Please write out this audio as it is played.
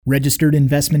Registered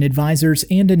investment advisors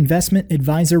and investment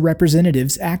advisor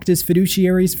representatives act as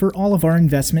fiduciaries for all of our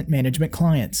investment management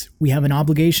clients. We have an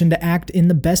obligation to act in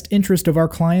the best interest of our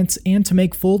clients and to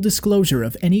make full disclosure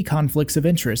of any conflicts of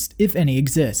interest, if any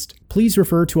exist. Please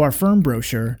refer to our firm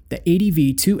brochure, the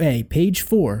ADV2A, page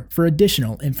 4, for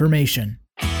additional information.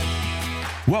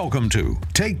 Welcome to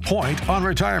Take Point on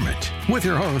Retirement with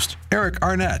your host, Eric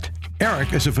Arnett.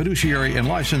 Eric is a fiduciary and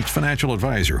licensed financial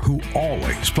advisor who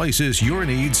always places your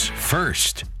needs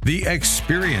first. The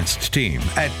experienced team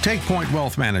at Take Point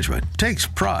Wealth Management takes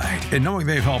pride in knowing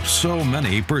they've helped so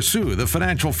many pursue the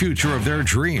financial future of their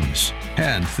dreams,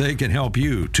 and they can help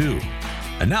you too.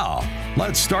 And now,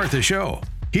 let's start the show.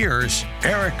 Here's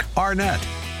Eric Arnett.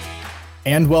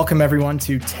 And welcome everyone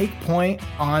to Take Point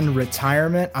on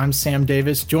Retirement. I'm Sam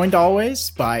Davis, joined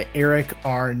always by Eric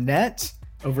Arnett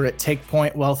over at Take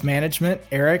Point Wealth Management.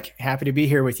 Eric, happy to be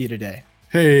here with you today.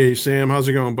 Hey, Sam. How's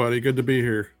it going, buddy? Good to be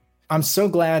here. I'm so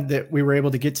glad that we were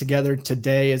able to get together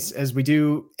today as we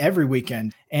do every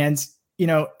weekend. And,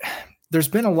 there's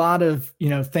been a lot of,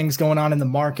 things going on in the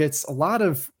markets, a lot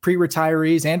of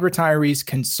pre-retirees and retirees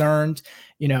concerned.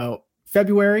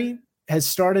 February has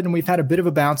started and we've had a bit of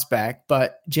a bounce back,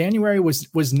 but January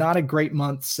was not a great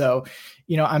month. So,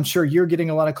 I'm sure you're getting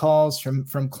a lot of calls from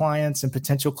clients and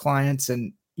potential clients,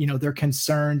 and, they're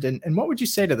concerned. And what would you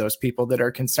say to those people that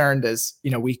are concerned as,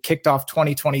 we kicked off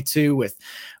 2022 with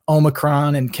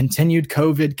Omicron and continued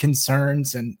COVID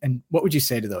concerns, and what would you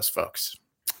say to those folks?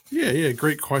 Yeah.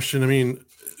 Great question. I mean,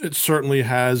 it certainly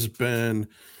has been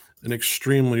an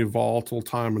extremely volatile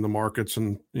time in the markets,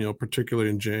 and, particularly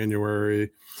in January.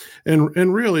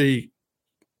 And really,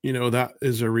 that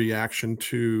is a reaction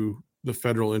to the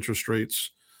federal interest rates,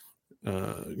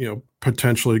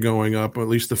 potentially going up. At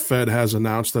least the Fed has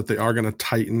announced that they are going to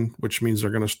tighten, which means they're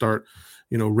going to start,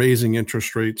 raising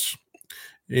interest rates.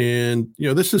 And,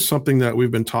 this is something that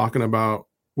we've been talking about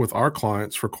with our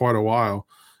clients for quite a while,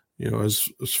 as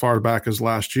far back as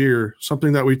last year,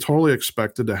 something that we totally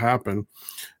expected to happen.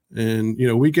 And,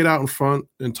 we get out in front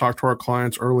and talk to our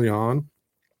clients early on,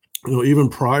 even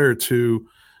prior to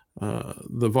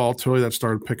the volatility that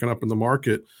started picking up in the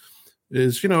market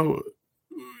is,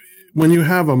 when you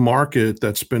have a market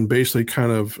that's been basically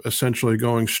kind of essentially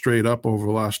going straight up over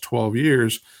the last 12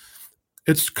 years,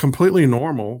 it's completely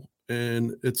normal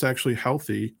and it's actually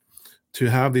healthy to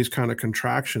have these kind of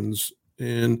contractions.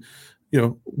 And,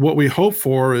 what we hope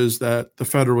for is that the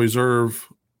Federal Reserve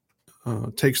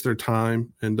takes their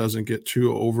time and doesn't get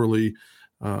too overly,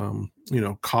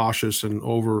 cautious and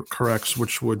overcorrects,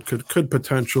 which could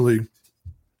potentially,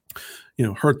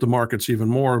 hurt the markets even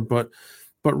more. But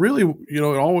really,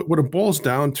 what it boils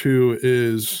down to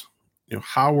is,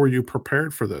 how were you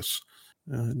prepared for this?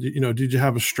 Did you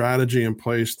have a strategy in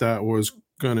place that was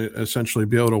going to essentially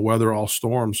be able to weather all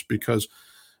storms? Because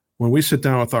when we sit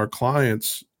down with our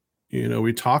clients,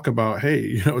 we talk about,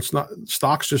 hey, it's not,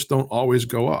 stocks just don't always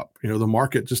go up. The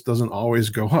market just doesn't always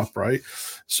go up, right?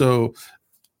 So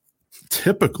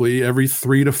typically every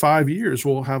 3 to 5 years,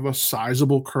 we'll have a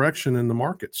sizable correction in the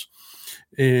markets.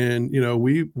 And,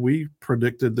 we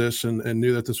predicted this and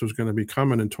knew that this was going to be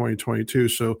coming in 2022.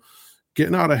 So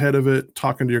getting out ahead of it,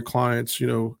 talking to your clients,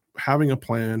 having a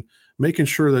plan, making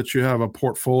sure that you have a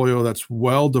portfolio that's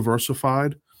well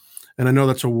diversified. And I know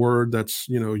that's a word that's,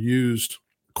 used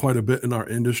quite a bit in our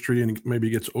industry and maybe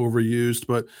gets overused,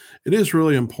 but it is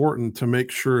really important to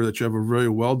make sure that you have a very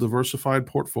well diversified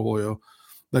portfolio,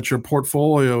 that your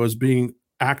portfolio is being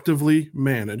actively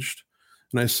managed.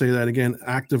 And I say that again,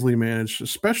 actively managed,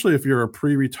 especially if you're a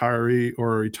pre-retiree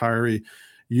or a retiree.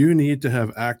 You need to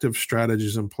have active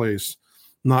strategies in place,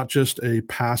 not just a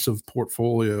passive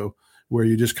portfolio where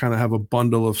you just kind of have a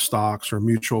bundle of stocks or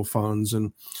mutual funds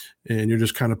and you're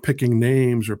just kind of picking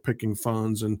names or picking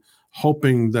funds and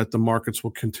hoping that the markets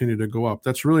will continue to go up.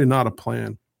 That's really not a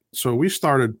plan. So we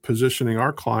started positioning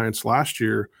our clients last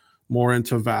year more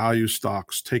into value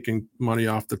stocks, taking money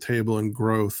off the table in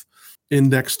growth,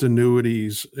 indexed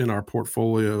annuities in our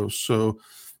portfolio. So,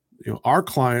 our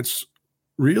clients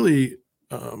really,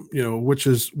 which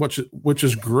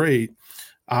is great.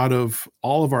 Out of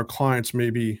all of our clients,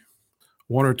 maybe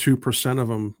 1 or 2% of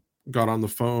them got on the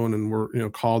phone and were,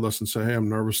 called us and said, hey, I'm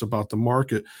nervous about the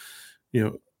market.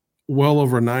 Well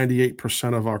over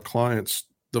 98% of our clients,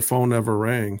 the phone never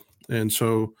rang. And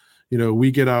so,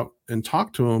 we get out and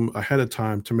talk to them ahead of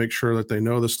time to make sure that they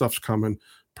know the stuff's coming,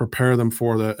 prepare them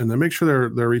for that, and then make sure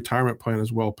their retirement plan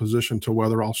is well positioned to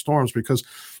weather all storms, because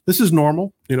this is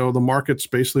normal. The market's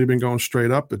basically been going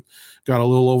straight up. It got a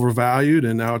little overvalued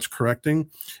and now it's correcting.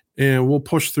 And we'll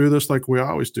push through this like we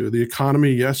always do. The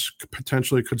economy, yes,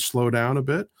 potentially could slow down a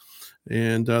bit.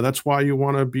 And that's why you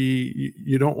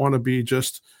don't want to be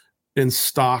just in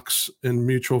stocks and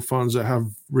mutual funds that have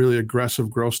really aggressive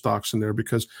growth stocks in there,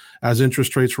 because as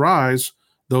interest rates rise,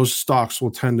 those stocks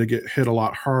will tend to get hit a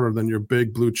lot harder than your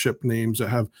big blue chip names that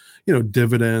have,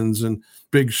 dividends and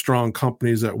big, strong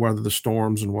companies that weather the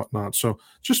storms and whatnot. So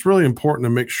just really important to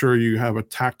make sure you have a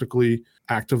tactically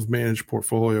active managed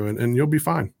portfolio, and you'll be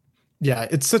fine. Yeah,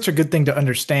 it's such a good thing to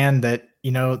understand that,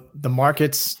 the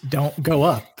markets don't go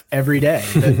up every day.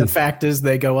 The fact is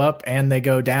they go up and they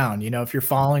go down. If you're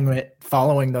following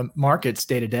the markets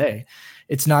day to day,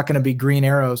 it's not going to be green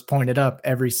arrows pointed up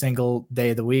every single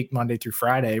day of the week, Monday through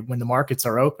Friday, when the markets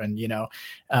are open,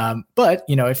 But,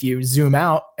 if you zoom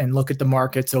out and look at the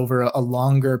markets over a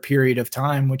longer period of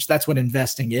time, which that's what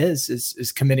investing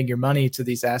is committing your money to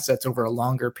these assets over a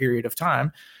longer period of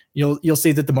time, you'll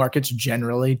see that the markets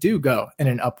generally do go in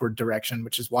an upward direction,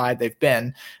 which is why they've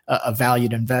been a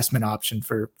valued investment option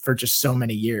for just so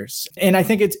many years. And I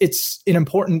think it's an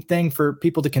important thing for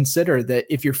people to consider, that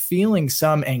if you're feeling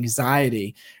some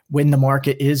anxiety when the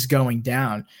market is going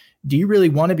down, do you really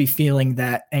want to be feeling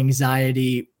that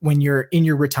anxiety when you're in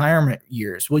your retirement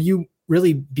years? Will you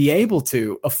really be able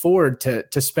to afford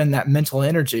to spend that mental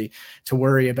energy to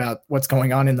worry about what's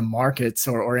going on in the markets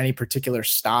or any particular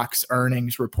stock's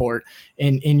earnings report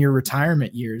in your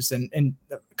retirement years? And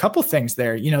a couple things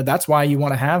there, that's why you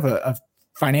want to have a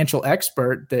financial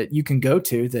expert that you can go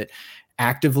to that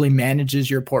actively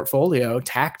manages your portfolio,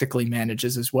 tactically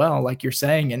manages as well, like you're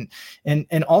saying,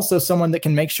 and also someone that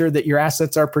can make sure that your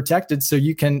assets are protected so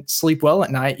you can sleep well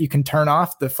at night. You can turn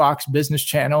off the Fox Business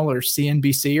Channel or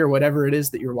CNBC or whatever it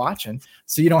is that you're watching,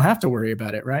 so you don't have to worry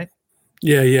about it, right?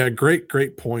 Yeah.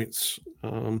 Great points.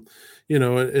 And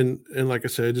like I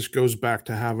said, it just goes back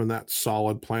to having that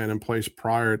solid plan in place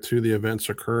prior to the events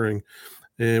occurring.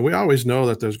 And we always know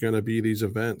that there's going to be these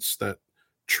events that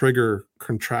trigger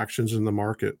contractions in the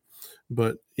market,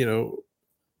 but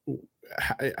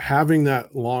having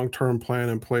that long-term plan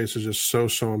in place is just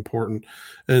so important,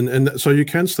 and so you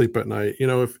can sleep at night.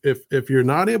 If you're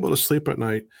not able to sleep at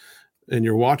night and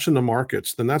you're watching the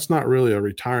markets, then that's not really a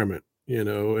retirement.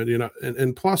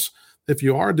 And plus, if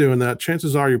you are doing that,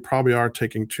 chances are you probably are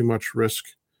taking too much risk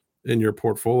in your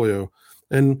portfolio.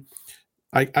 And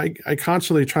I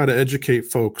constantly try to educate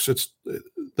folks. It's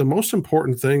the most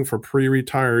important thing for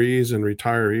pre-retirees and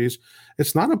retirees.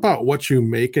 It's not about what you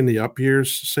make in the up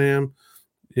years, Sam.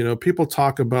 People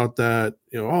talk about that,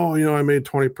 I made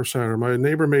 20%, or my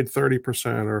neighbor made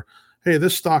 30%, or, hey,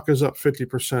 this stock is up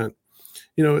 50%.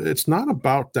 It's not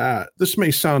about that. This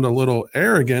may sound a little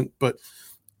arrogant, but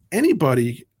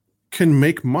anybody can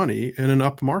make money in an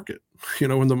up market.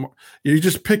 When you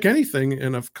just pick anything,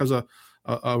 and because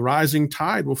a rising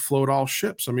tide will float all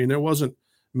ships. I mean, there wasn't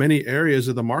many areas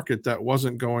of the market that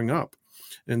wasn't going up.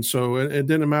 And so it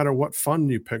didn't matter what fund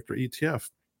you picked or ETF.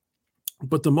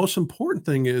 But the most important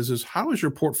thing is how is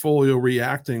your portfolio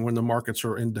reacting when the markets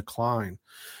are in decline?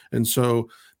 And so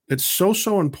it's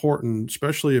so important,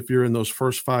 especially if you're in those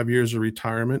first 5 years of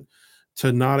retirement,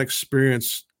 to not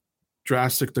experience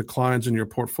drastic declines in your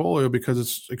portfolio, because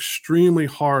it's extremely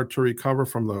hard to recover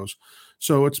from those.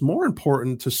 So it's more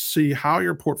important to see how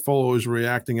your portfolio is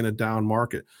reacting in a down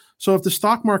market. So if the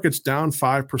stock market's down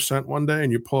 5% one day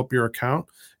and you pull up your account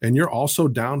and you're also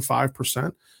down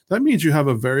 5%, that means you have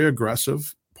a very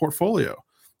aggressive portfolio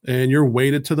and you're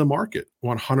weighted to the market,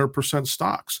 100%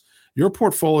 stocks. Your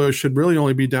portfolio should really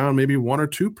only be down maybe 1 or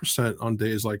 2% on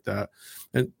days like that.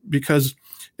 And because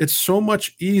it's so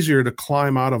much easier to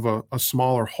climb out of a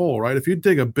smaller hole, right? If you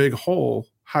dig a big hole,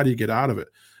 how do you get out of it?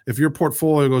 If your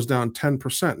portfolio goes down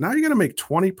 10%, now you're going to make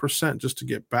 20% just to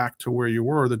get back to where you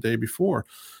were the day before.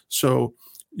 So,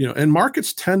 and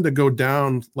markets tend to go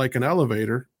down like an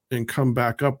elevator and come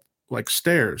back up like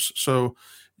stairs. So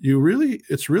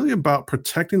it's really about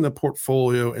protecting the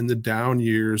portfolio in the down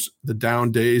years, the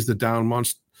down days, the down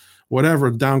months, whatever,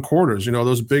 down quarters,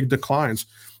 those big declines.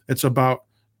 It's about,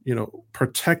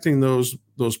 protecting those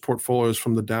portfolios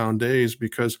from the down days,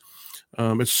 because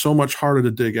it's so much harder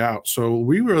to dig out. So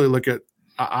we really look at,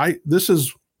 this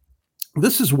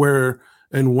is where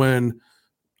and when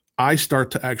I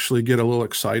start to actually get a little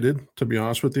excited, to be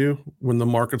honest with you, when the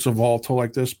markets are volatile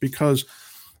like this, because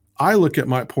I look at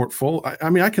my portfolio. I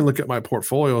mean, I can look at my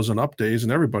portfolios on up days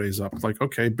and everybody's up, like,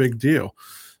 okay, big deal.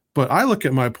 But I look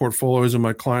at my portfolios and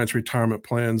my clients' retirement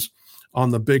plans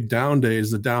on the big down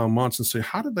days, the down months, and say,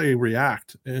 how did they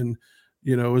react? And,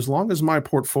 as long as my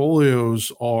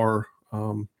portfolios are,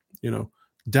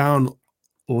 down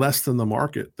less than the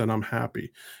market, then I'm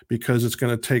happy, because it's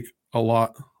going to take a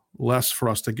lot less for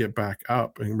us to get back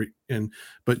up.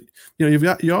 But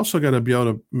you also got to be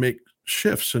able to make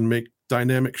shifts and make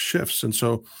dynamic shifts. And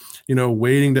so,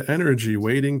 weighting to energy,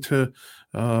 weighting to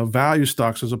value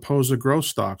stocks as opposed to growth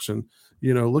stocks, and,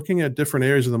 looking at different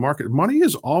areas of the market. Money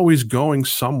is always going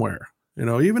somewhere.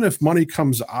 Even if money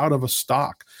comes out of a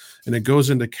stock and it goes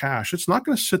into cash, it's not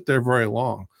going to sit there very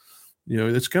long.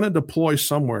 It's going to deploy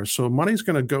somewhere. So money's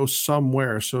going to go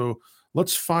somewhere. So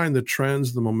let's find the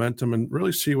trends, the momentum, and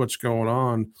really see what's going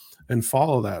on and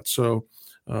follow that. So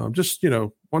just,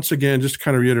 once again, just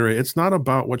kind of reiterate, it's not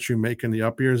about what you make in the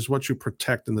up years, it's what you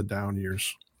protect in the down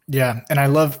years. Yeah. And I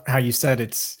love how you said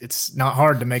it's not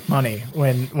hard to make money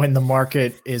when the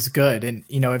market is good. And,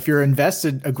 if you're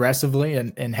invested aggressively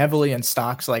and heavily in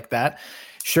stocks like that,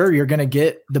 sure, you're going to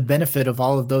get the benefit of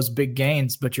all of those big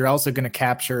gains, but you're also going to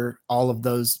capture all of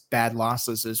those bad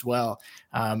losses as well.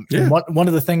 And one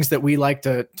of the things that we like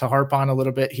to harp on a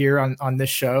little bit here on this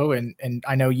show, and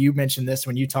I know you mentioned this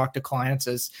when you talk to clients,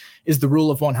 is the rule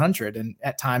of 100. And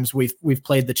at times we've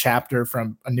played the chapter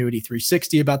from Annuity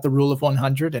 360 about the rule of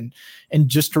 100. And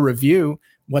just to review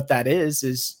what that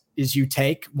is you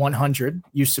take 100,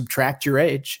 you subtract your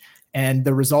age, and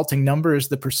the resulting number is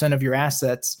the percent of your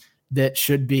assets that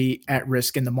should be at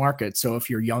risk in the market. So if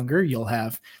you're younger, you'll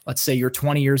have, let's say you're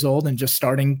 20 years old and just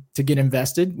starting to get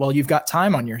invested. Well, you've got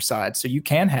time on your side. So you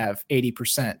can have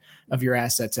 80% of your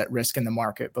assets at risk in the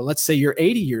market. But let's say you're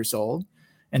 80 years old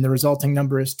and the resulting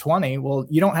number is 20. Well,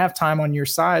 you don't have time on your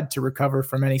side to recover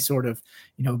from any sort of,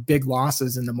 big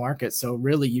losses in the market. So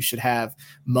really you should have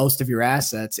most of your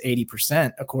assets,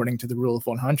 80%, according to the rule of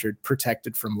 100,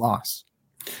 protected from loss.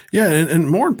 Yeah. And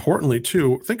more importantly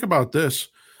too, think about this.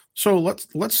 So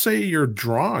let's say you're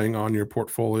drawing on your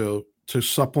portfolio to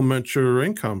supplement your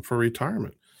income for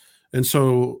retirement. And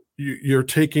so you're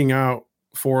taking out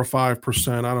 4 or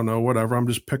 5%, I don't know, whatever, I'm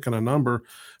just picking a number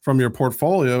from your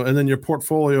portfolio. And then your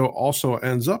portfolio also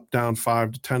ends up down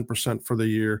 5 to 10% for the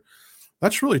year.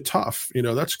 That's really tough.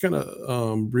 That's going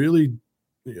to really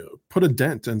put a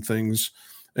dent in things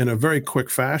in a very quick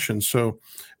fashion. So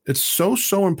it's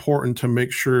so important to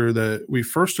make sure that we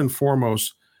first and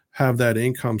foremost have that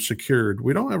income secured.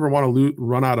 We don't ever want to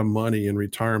run out of money in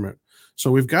retirement. So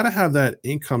we've got to have that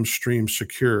income stream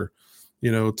secure.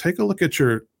 Take a look at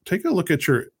your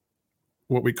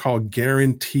what we call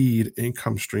guaranteed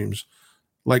income streams,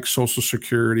 like Social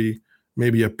Security,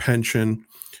 maybe a pension,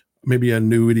 maybe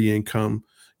annuity income.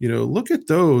 Look at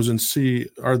those and see,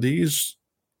 are these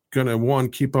going to, one,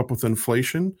 keep up with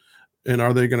inflation? And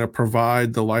are they going to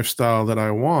provide the lifestyle that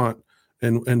I want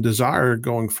and desire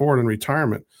going forward in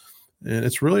retirement? And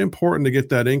it's really important to get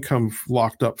that income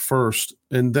locked up first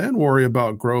and then worry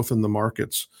about growth in the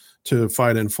markets to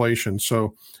fight inflation.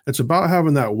 So it's about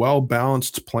having that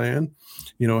well-balanced plan,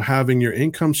 having your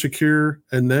income secure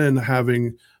and then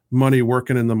having money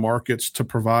working in the markets to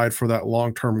provide for that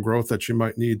long-term growth that you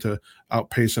might need to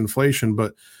outpace inflation.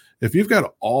 But if you've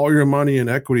got all your money in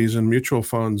equities and mutual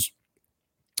funds,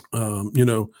 and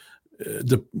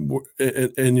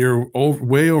you're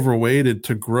way overweighted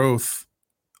to growth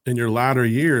in your latter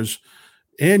years,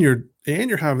 and you're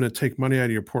having to take money out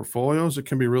of your portfolios, it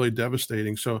can be really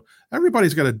devastating. So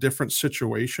everybody's got a different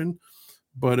situation.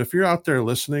 But if you're out there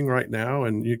listening right now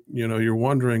and you're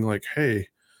wondering like, hey,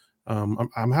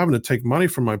 I'm having to take money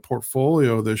from my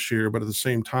portfolio this year, but at the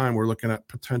same time we're looking at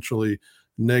potentially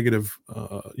a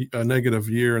negative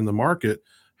year in the market,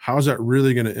 how's that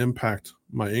really going to impact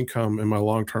my income and my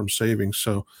long-term savings?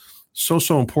 So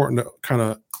important to kind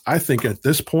of, I think at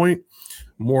this point,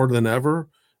 more than ever,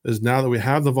 is now that we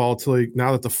have the volatility,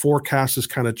 now that the forecast has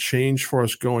kind of changed for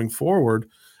us going forward,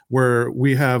 where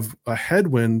we have a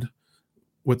headwind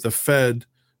with the Fed,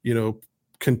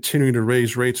 continuing to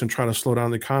raise rates and try to slow down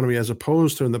the economy, as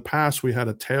opposed to in the past, we had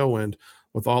a tailwind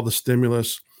with all the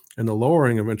stimulus and the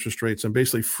lowering of interest rates and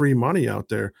basically free money out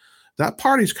there. That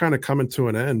party's kind of coming to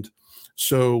an end.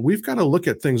 So we've got to look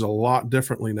at things a lot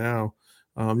differently now.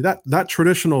 That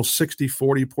traditional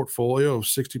 60-40 portfolio of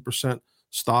 60%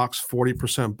 stocks,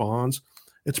 40% bonds,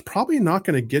 it's probably not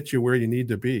going to get you where you need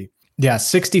to be. Yeah,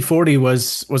 60-40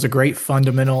 was a great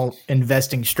fundamental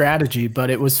investing strategy, but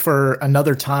it was for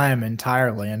another time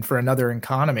entirely and for another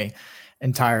economy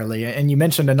entirely. And you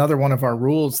mentioned another one of our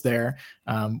rules there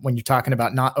when you're talking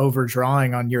about not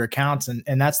overdrawing on your accounts,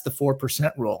 and that's the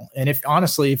 4% rule. And if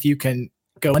you can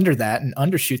go under that and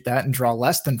undershoot that and draw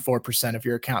less than 4% of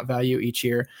your account value each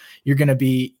year, you're going to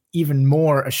be even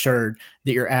more assured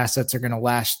that your assets are going to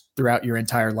last throughout your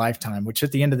entire lifetime, which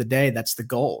at the end of the day, that's the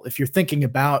goal. If you're thinking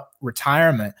about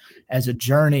retirement as a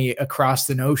journey across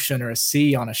an ocean or a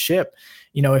sea on a ship,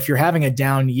 if you're having a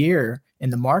down year in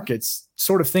the markets,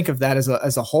 sort of think of that as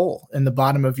a hole in the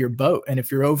bottom of your boat. And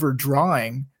if you're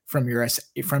overdrawing from your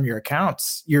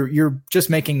accounts, you're just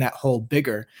making that hole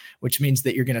bigger, which means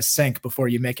that you're going to sink before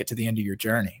you make it to the end of your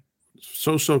journey.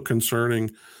 So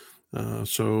concerning.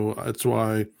 So that's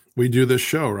why we do this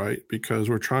show, right? Because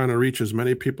we're trying to reach as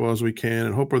many people as we can,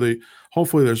 and hopefully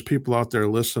there's people out there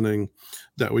listening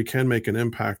that we can make an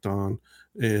impact on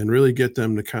and really get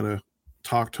them to kind of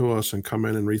talk to us and come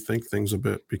in and rethink things a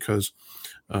bit, because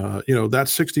that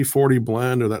 60-40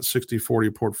 blend or that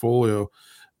 60-40 portfolio,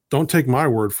 don't take my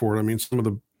word for it. I mean, some of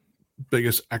the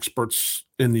biggest experts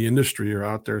in the industry are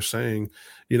out there saying,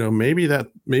 maybe that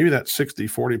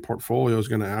 60-40 portfolio is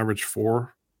going to average 4%,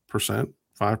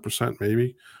 5%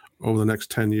 maybe over the next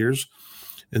 10 years.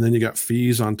 And then you got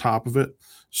fees on top of it.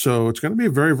 So it's going to be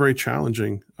very, very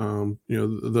challenging.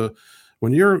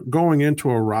 When you're going into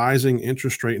a rising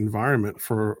interest rate environment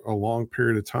for a long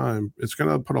period of time, it's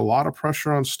going to put a lot of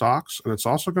pressure on stocks, and it's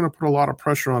also going to put a lot of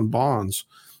pressure on bonds.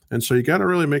 And so you got to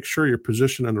really make sure you're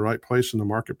positioned in the right place in the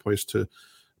marketplace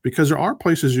because there are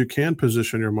places you can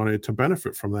position your money to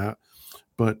benefit from that.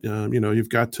 But, you've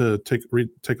got to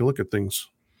take a look at things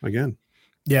again.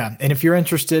 Yeah. And if you're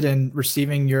interested in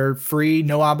receiving your free,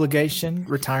 no obligation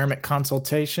retirement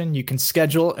consultation, you can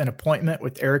schedule an appointment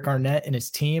with Eric Arnett and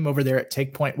his team over there at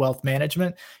Take Point Wealth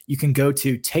Management. You can go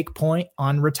to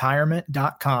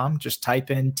takepointonretirement.com. Just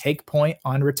type in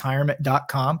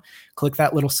takepointonretirement.com. Click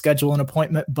that little schedule an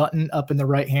appointment button up in the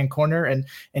right-hand corner. And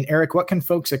Eric, what can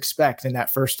folks expect in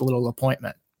that first little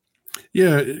appointment?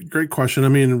 Yeah, great question. I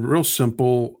mean, real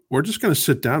simple. We're just going to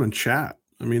sit down and chat.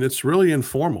 I mean, it's really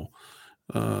informal.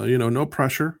 No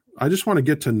pressure. I just want to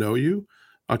get to know you.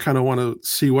 I kind of want to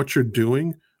see what you're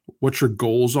doing, what your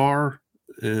goals are,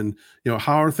 and,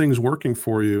 how are things working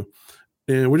for you.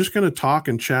 And we're just going to talk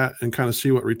and chat and kind of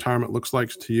see what retirement looks like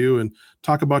to you and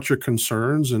talk about your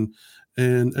concerns. And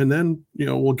then,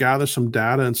 we'll gather some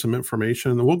data and some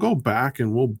information, and we'll go back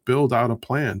and we'll build out a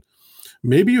plan.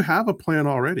 Maybe you have a plan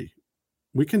already.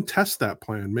 We can test that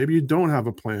plan. Maybe you don't have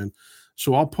a plan.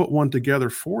 So I'll put one together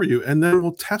for you, and then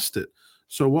we'll test it.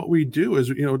 So what we do is,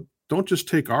 don't just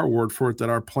take our word for it that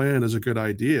our plan is a good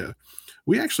idea.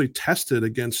 We actually test it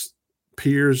against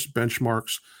peers,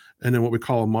 benchmarks, and then what we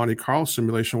call a Monte Carlo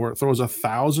simulation, where it throws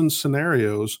 1,000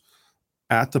 scenarios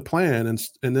at the plan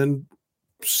and then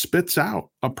spits out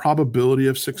a probability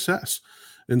of success.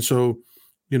 And so,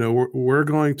 we're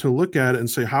going to look at it and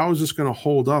say, how is this going to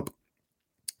hold up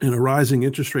in a rising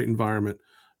interest rate environment?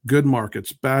 Good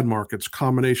markets, bad markets,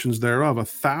 combinations thereof,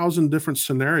 1,000 different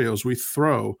scenarios we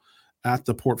throw at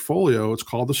the portfolio. It's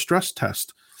called the stress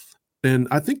test. And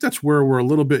I think that's where we're a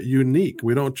little bit unique.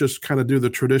 We don't just kind of do the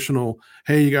traditional,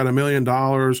 hey, you got $1 million,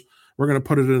 we're going to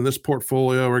put it in this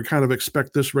portfolio, or kind of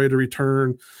expect this rate of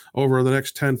return over the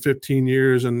next 10, 15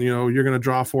 years. And, you're going to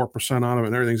draw 4% on it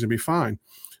and everything's going to be fine.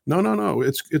 No.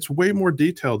 It's way more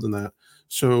detailed than that.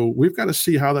 So we've got to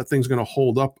see how that thing's going to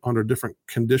hold up under different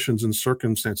conditions and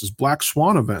circumstances. Black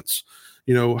swan events.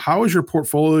 How is your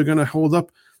portfolio going to hold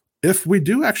up if we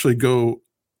do actually go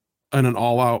in an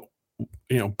all-out,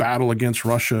 battle against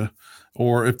Russia,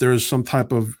 or if there's some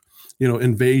type of,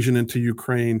 invasion into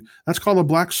Ukraine? That's called a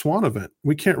black swan event.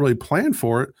 We can't really plan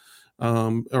for it,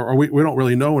 or we don't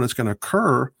really know when it's going to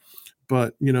occur.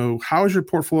 But, how is your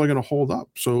portfolio going to hold up?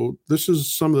 So this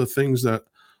is some of the things that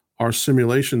our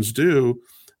simulations do.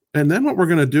 And then what we're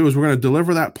going to do is we're going to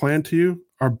deliver that plan to you.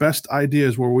 Our best idea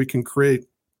is where we can create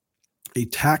a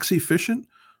tax efficient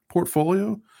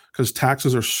portfolio, because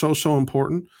taxes are so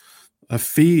important. A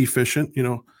fee efficient,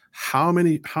 how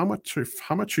much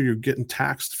are you getting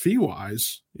taxed fee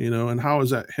wise, and how is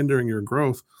that hindering your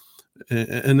growth?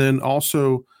 And then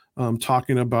also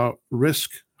talking about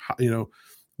risk,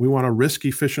 we want a risk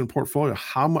efficient portfolio.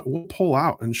 How much we'll pull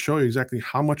out and show you exactly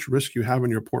how much risk you have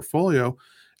in your portfolio.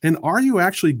 And are you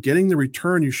actually getting the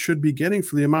return you should be getting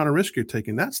for the amount of risk you're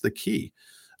taking? That's the key.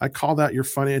 I call that your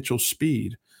financial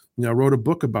speed. I wrote a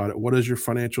book about it. What is your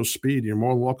financial speed? You're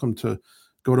more than welcome to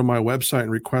go to my website and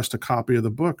request a copy of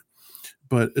the book.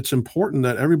 But it's important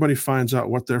that everybody finds out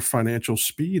what their financial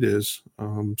speed is.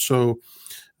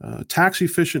 Tax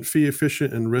efficient, fee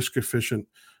efficient, and risk efficient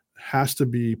has to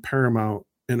be paramount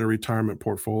in a retirement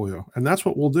portfolio. And that's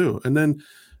what we'll do. And then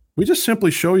we just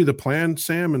simply show you the plan,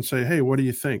 Sam, and say, hey, what do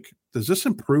you think? Does this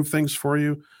improve things for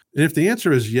you? And if the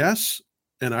answer is yes,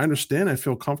 and I understand, I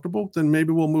feel comfortable, then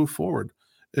maybe we'll move forward.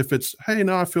 If it's, hey,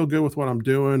 no, I feel good with what I'm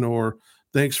doing, or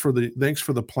thanks for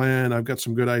the plan, I've got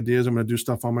some good ideas, I'm going to do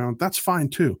stuff on my own, that's fine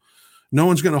too. No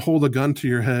one's going to hold a gun to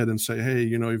your head and say, hey,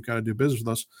 you've got to do business with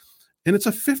us. And it's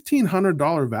a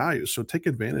 $1,500 value, so take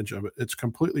advantage of it. It's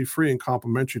completely free and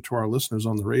complimentary to our listeners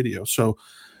on the radio. So,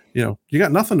 you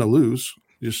got nothing to lose.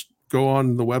 Just go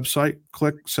on the website,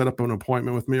 click, set up an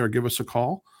appointment with me, or give us a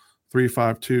call,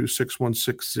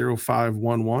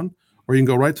 352-616-0511. Or you can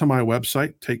go right to my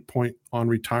website, Take Point on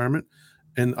Retirement.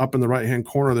 And up in the right-hand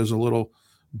corner, there's a little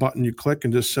button you click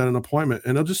and just set an appointment.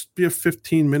 And it'll just be a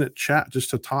 15-minute chat just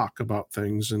to talk about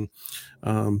things. And,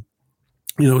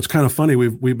 it's kind of funny.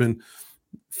 We've been,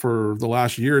 for the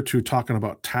last year or two, talking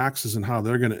about taxes and how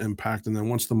they're going to impact. And then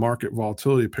once the market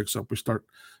volatility picks up, we start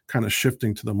kind of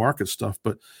shifting to the market stuff.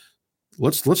 But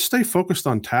let's stay focused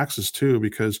on taxes too,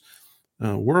 because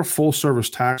we're a full service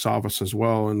tax office as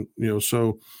well. And,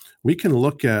 so we can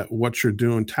look at what you're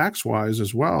doing tax wise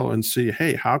as well and see,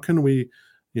 hey, how can we,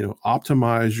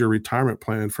 optimize your retirement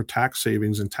plan for tax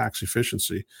savings and tax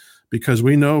efficiency? Because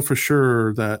we know for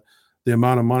sure that the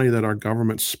amount of money that our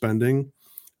government's spending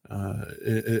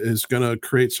is going to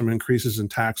create some increases in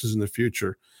taxes in the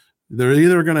future. They're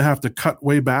either going to have to cut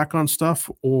way back on stuff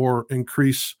or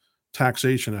increase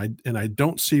taxation. I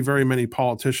don't see very many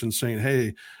politicians saying,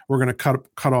 hey, we're going to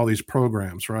cut all these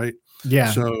programs, right?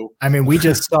 Yeah. So, I mean, we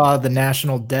just saw the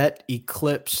national debt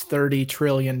eclipse $30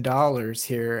 trillion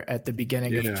here at the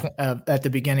beginning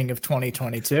of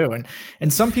 2022.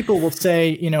 And some people will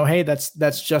say, hey,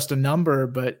 that's just a number,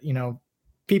 but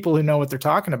people who know what they're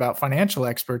talking about, financial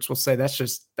experts, will say that's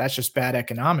just bad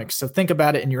economics. So think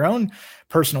about it in your own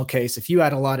personal case. If you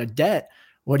had a lot of debt,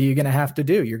 what are you going to have to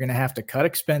do? You're going to have to cut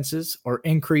expenses or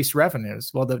increase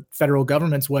revenues. Well, the federal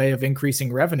government's way of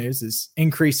increasing revenues is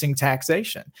increasing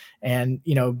taxation. And,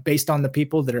 based on the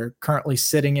people that are currently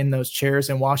sitting in those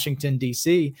chairs in Washington,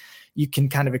 D.C., you can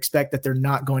kind of expect that they're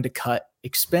not going to cut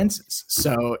expenses.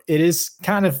 So it is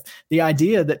kind of the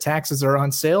idea that taxes are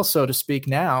on sale, so to speak,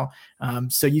 now.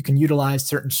 So you can utilize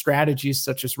certain strategies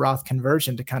such as Roth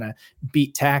conversion to kind of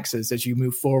beat taxes as you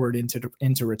move forward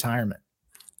into retirement.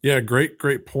 Yeah,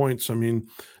 great points. I mean,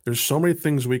 there's so many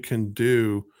things we can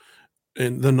do.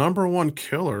 And the number one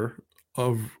killer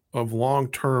of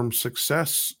long-term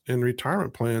success in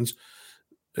retirement plans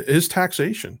is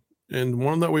taxation, and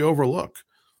one that we overlook.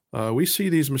 We see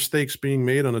these mistakes being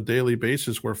made on a daily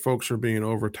basis where folks are being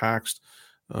overtaxed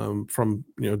from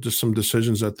just some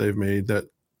decisions that they've made that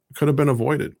could have been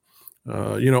avoided.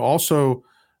 Also,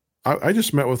 I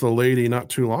just met with a lady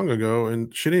not too long ago,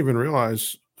 and she didn't even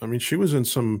realize. I mean, she was in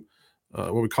some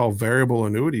what we call variable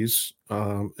annuities,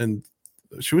 and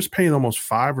she was paying almost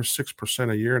 5 or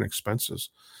 6% a year in expenses,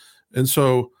 and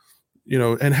so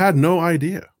and had no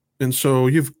idea. And so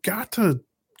you've got to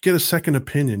get a second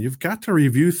opinion. You've got to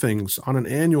review things on an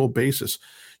annual basis.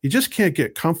 You just can't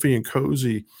get comfy and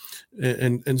cozy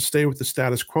and stay with the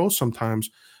status quo sometimes.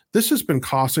 This has been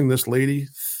costing this lady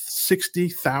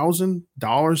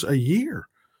 $60,000 a year.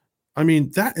 I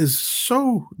mean, that is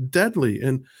so deadly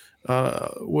and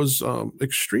was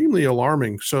extremely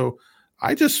alarming. So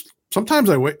sometimes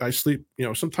I sleep,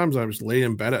 sometimes I was lay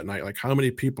in bed at night, like how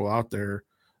many people out there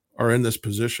are in this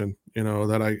position,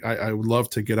 that I would love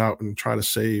to get out and try to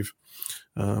save.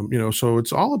 So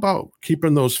it's all about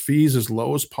keeping those fees as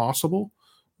low as possible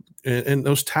and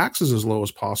those taxes as low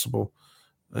as possible.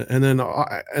 And then,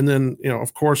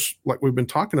 of course, like we've been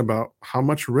talking about, how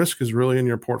much risk is really in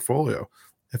your portfolio.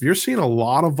 If you're seeing a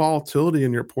lot of volatility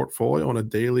in your portfolio on a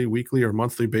daily, weekly, or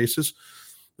monthly basis,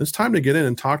 it's time to get in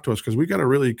and talk to us, because we got to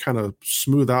really kind of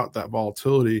smooth out that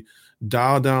volatility,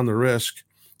 dial down the risk,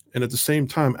 and at the same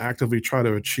time actively try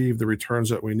to achieve the returns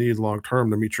that we need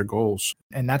long-term to meet your goals.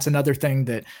 And that's another thing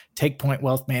that Take Point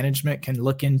Wealth Management can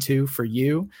look into for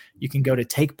you. You can go to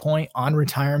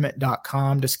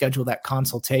takepointonretirement.com to schedule that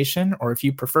consultation. Or if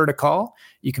you prefer to call,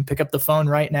 you can pick up the phone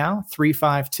right now,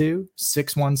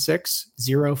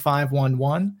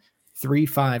 352-616-0511,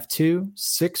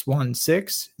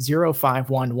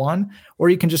 352-616-0511. Or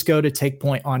you can just go to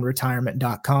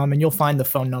takepointonretirement.com and you'll find the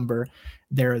phone number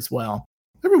there as well.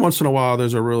 Every once in a while,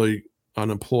 there's an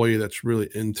employee that's really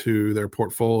into their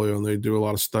portfolio, and they do a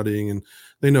lot of studying and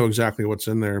they know exactly what's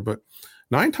in there. But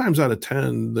 9 times out of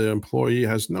 10, the employee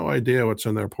has no idea what's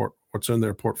in their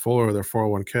portfolio or their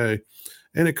 401k,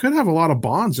 and it could have a lot of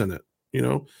bonds in it,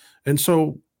 And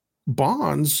so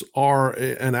bonds are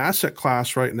an asset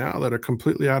class right now that are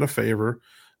completely out of favor.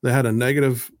 They had a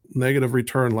negative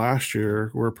return last year.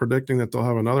 We're predicting that they'll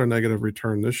have another negative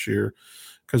return this year,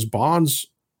 because bonds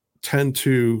tend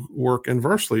to work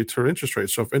inversely to interest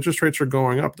rates. So if interest rates are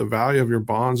going up, the value of your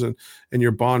bonds and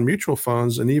your bond mutual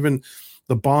funds, and even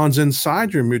the bonds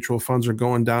inside your mutual funds, are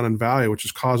going down in value, which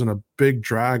is causing a big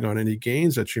drag on any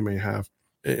gains that you may have.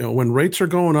 When rates are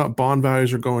going up, bond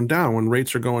values are going down. When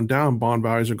rates are going down, bond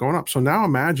values are going up. So now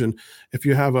imagine if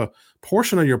you have a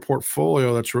portion of your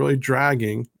portfolio that's really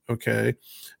dragging, okay,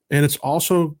 and it's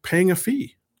also paying a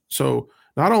fee. So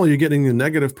not only are you getting the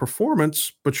negative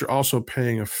performance, but you're also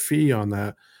paying a fee on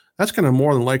that. That's going to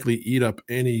more than likely eat up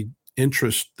any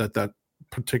interest that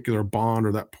particular bond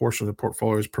or that portion of the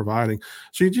portfolio is providing.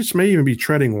 So you just may even be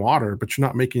treading water, but you're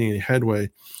not making any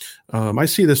headway. I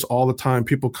see this all the time.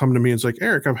 People come to me and it's like,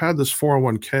 Eric, I've had this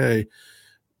 401k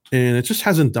and it just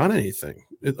hasn't done anything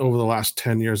over the last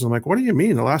 10 years. I'm like, what do you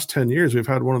mean? The last 10 years, we've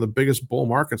had one of the biggest bull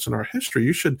markets in our history.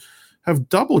 You should have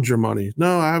doubled your money.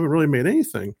 No, I haven't really made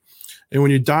anything. And when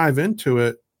you dive into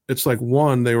it, it's like,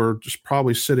 one, they were just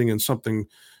probably sitting in something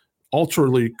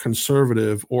ultra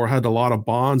conservative or had a lot of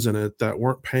bonds in it that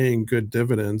weren't paying good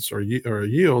dividends or a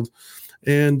yield,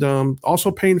 and also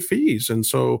paying fees. And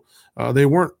so they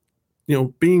weren't,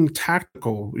 being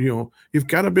tactical. You've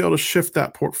got to be able to shift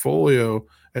that portfolio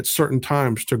at certain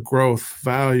times to growth,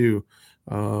 value,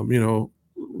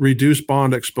 reduce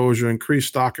bond exposure, increase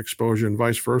stock exposure, and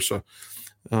vice versa.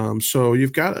 So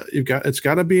it's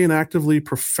got to be an actively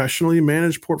professionally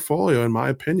managed portfolio, in my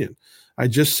opinion. I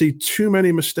just see too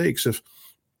many mistakes. If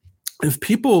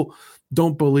people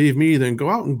don't believe me, then go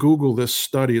out and Google this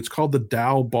study. It's called the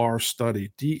Dalbar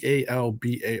study,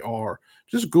 DALBAR.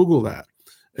 Just Google that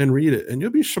and read it. And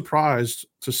you'll be surprised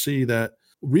to see that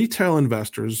retail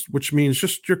investors, which means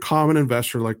just your common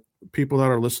investor, like people that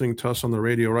are listening to us on the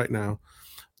radio right now,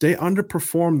 they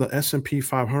underperform the S&P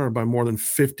 500 by more than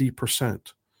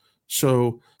 50%.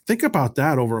 So think about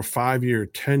that over a 5-year,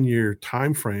 10-year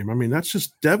time frame. I mean, that's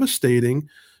just devastating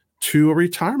to a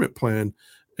retirement plan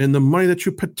and the money that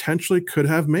you potentially could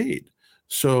have made.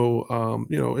 So,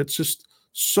 it's just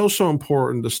so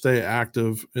important to stay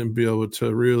active and be able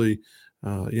to really,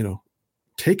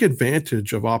 take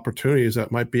advantage of opportunities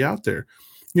that might be out there.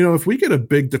 If we get a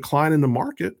big decline in the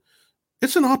market,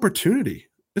 it's an opportunity.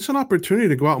 It's an opportunity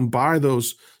to go out and buy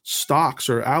those stocks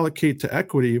or allocate to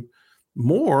equity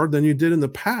more than you did in the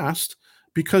past,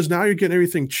 because now you're getting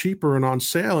everything cheaper and on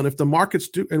sale. And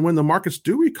when the markets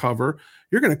do recover,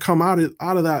 you're going to come out of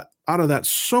that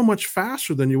so much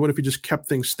faster than you would if you just kept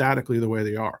things statically the way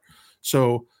they are.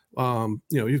 So,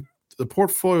 the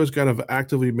portfolio has got to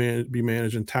actively be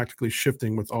managed and tactically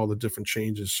shifting with all the different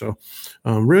changes. So,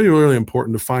 really, really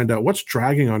important to find out what's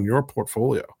dragging on your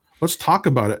portfolio. Let's talk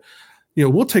about it.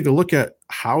 We'll take a look at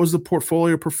how is the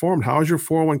portfolio performed, how is your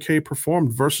 401k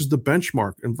performed versus the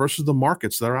benchmark and versus the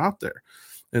markets that are out there.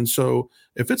 And so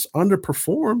if it's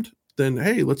underperformed, then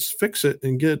hey, let's fix it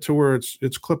and get it to where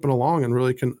it's clipping along and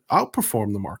really can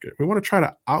outperform the market. We want to try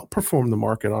to outperform the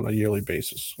market on a yearly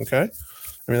basis. Okay.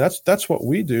 I mean, that's what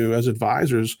we do as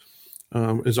advisors,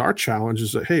 is our challenge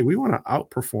is that, hey, we want to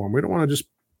outperform. We don't want to just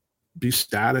be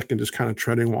static and just kind of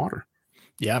treading water.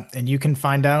 Yeah. And you can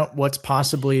find out what's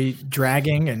possibly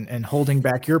dragging and holding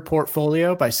back your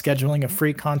portfolio by scheduling a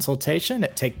free consultation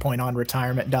at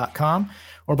takepointonretirement.com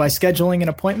or by scheduling an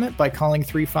appointment by calling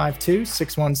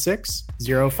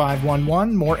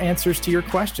 352-616-0511. More answers to your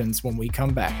questions when we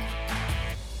come back.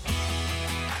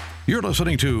 You're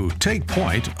listening to Take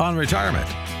Point on Retirement.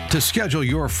 To schedule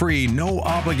your free, no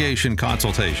obligation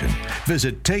consultation,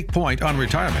 visit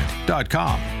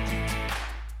takepointonretirement.com.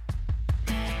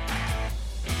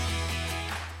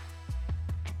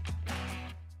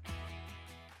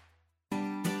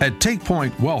 At Take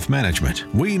Point Wealth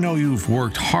Management, we know you've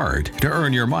worked hard to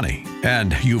earn your money,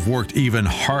 and you've worked even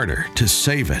harder to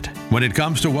save it. When it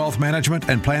comes to wealth management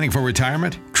and planning for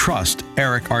retirement, trust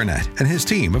Eric Arnett and his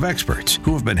team of experts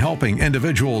who have been helping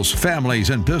individuals,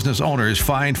 families, and business owners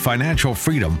find financial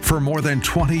freedom for more than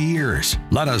 20 years.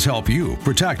 Let us help you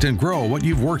protect and grow what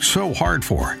you've worked so hard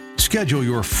for. Schedule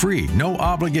your free, no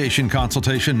obligation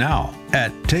consultation now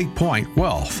at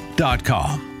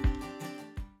takepointwealth.com.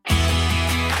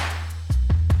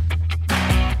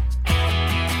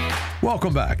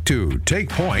 Welcome back to Take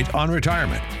Point on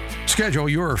Retirement. Schedule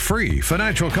your free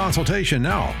financial consultation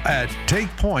now at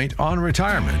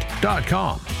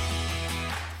takepointonretirement.com.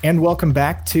 And welcome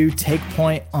back to Take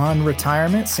Point on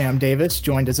Retirement. Sam Davis,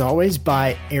 joined as always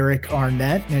by Eric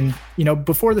Arnett. And,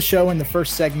 before the show in the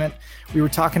first segment, we were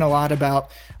talking a lot about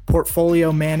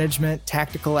portfolio management,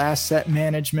 tactical asset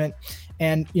management.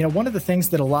 And, one of the things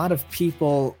that a lot of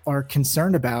people are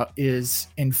concerned about is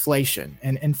inflation.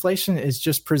 And inflation is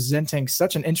just presenting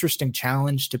such an interesting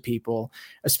challenge to people,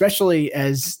 especially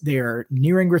as they're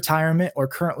nearing retirement or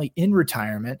currently in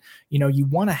retirement. You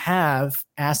want to have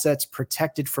assets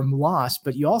protected from loss,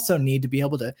 but you also need to be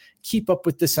able to keep up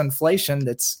with this inflation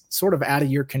that's sort of out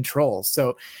of your control.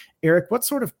 So, Eric, what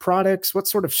sort of products, what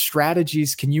sort of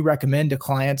strategies can you recommend to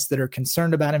clients that are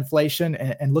concerned about inflation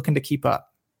and looking to keep up?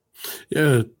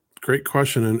 Yeah, great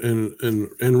question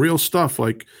and real stuff.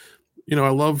 Like, I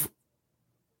love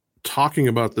talking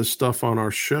about this stuff on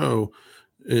our show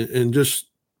and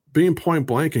just being point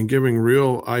blank and giving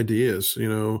real ideas,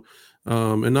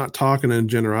 and not talking in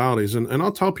generalities. And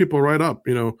I'll tell people right up,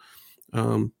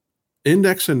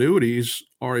 index annuities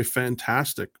are a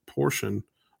fantastic portion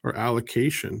or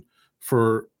allocation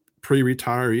for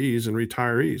pre-retirees and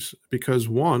retirees because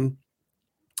one,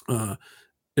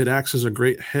 it acts as a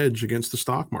great hedge against the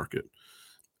stock market.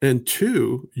 And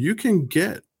two, you can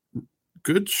get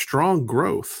good, strong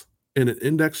growth in an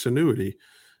index annuity,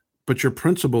 but your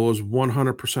principal is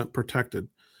 100% protected.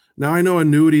 Now, I know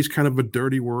annuity is kind of a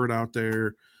dirty word out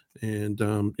there, and,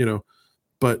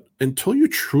 but until you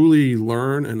truly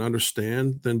learn and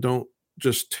understand, then don't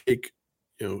just take,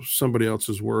 somebody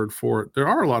else's word for it. There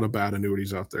are a lot of bad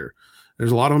annuities out there.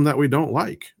 There's a lot of them that we don't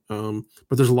like, but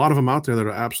there's a lot of them out there that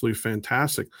are absolutely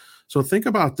fantastic. So think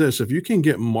about this. If you can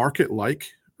get market-like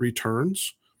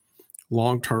returns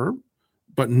long-term,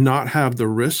 but not have the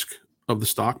risk of the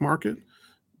stock market,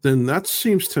 then that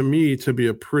seems to me to be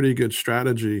a pretty good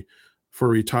strategy for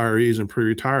retirees and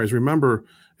pre-retirees. Remember,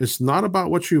 it's not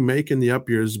about what you make in the up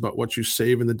years, but what you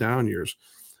save in the down years.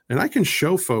 And I can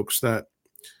show folks that,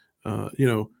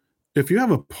 if you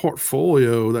have a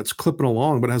portfolio that's clipping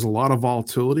along but has a lot of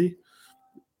volatility,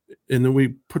 and then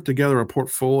we put together a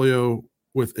portfolio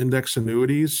with index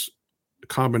annuities, a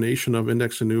combination of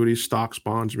index annuities, stocks,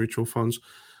 bonds, mutual funds,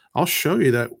 I'll show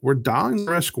you that we're dialing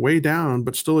the risk way down,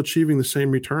 but still achieving the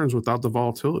same returns without the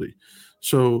volatility.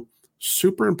 So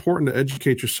super important to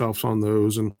educate yourselves on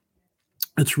those. And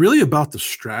it's really about the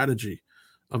strategy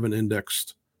of an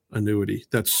indexed annuity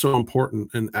that's so important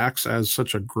and acts as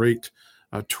such a great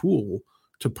tool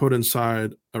to put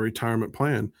inside a retirement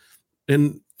plan.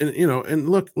 And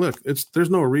look, there's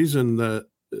no reason that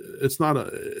it's not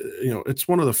it's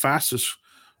one of the fastest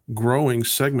growing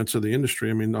segments of the industry.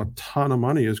 I mean, a ton of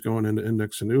money is going into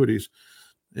index annuities,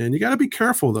 and you got to be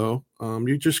careful though.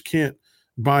 You just can't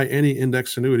buy any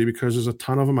index annuity because there's a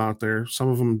ton of them out there. Some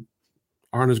of them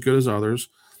aren't as good as others,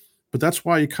 but that's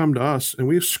why you come to us, and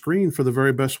we screen for the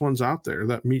very best ones out there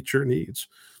that meet your needs.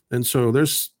 And so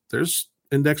there's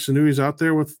index annuities out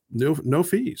there with no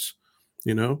fees.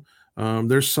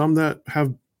 There's some that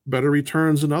have better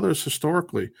returns than others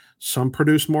historically. Some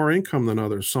produce more income than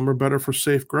others. Some are better for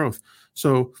safe growth.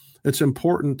 So it's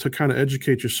important to kind of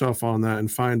educate yourself on that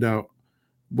and find out,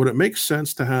 would it make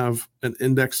sense to have an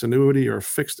index annuity or a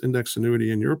fixed index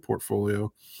annuity in your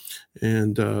portfolio?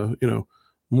 And,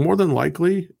 more than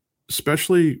likely,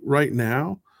 especially right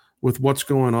now with what's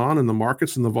going on in the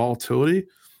markets and the volatility,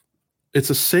 it's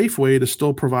a safe way to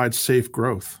still provide safe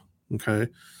growth. Okay.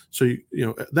 So,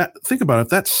 think about it. If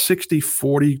that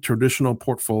 60-40 traditional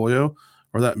portfolio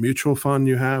or that mutual fund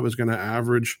you have is going to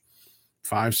average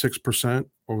 5-6%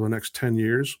 over the next 10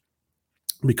 years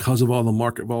because of all the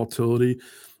market volatility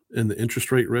and the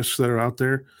interest rate risks that are out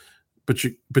there, but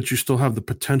you still have the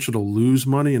potential to lose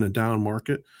money in a down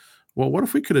market. Well, what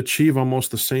if we could achieve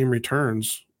almost the same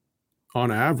returns on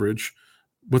average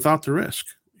without the risk?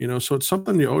 So it's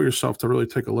something you owe yourself to really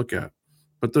take a look at.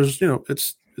 But there's,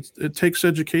 it takes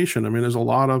education. I mean, there's a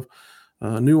lot of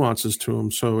nuances to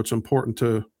them. So it's important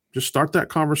to just start that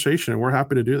conversation. And we're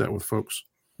happy to do that with folks.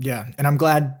 Yeah. And I'm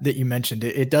glad that you mentioned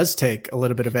it. It does take a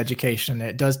little bit of education.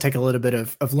 It does take a little bit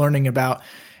of learning about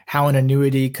how an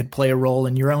annuity could play a role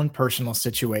in your own personal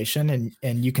situation.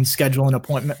 And you can schedule an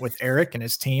appointment with Eric and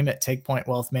his team at Take Point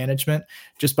Wealth Management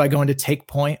just by going to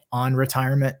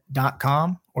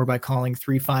takepointonretirement.com or by calling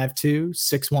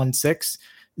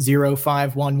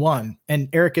 352-616-0511. And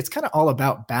Eric, it's kind of all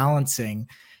about balancing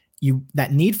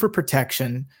that need for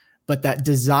protection, but that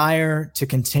desire to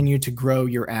continue to grow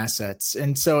your assets.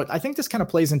 And so I think this kind of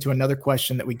plays into another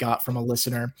question that we got from a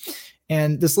listener.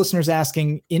 And this listener is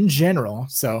asking in general,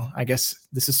 so I guess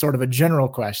this is sort of a general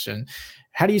question,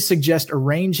 how do you suggest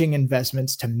arranging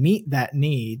investments to meet that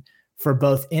need for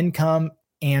both income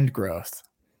and growth?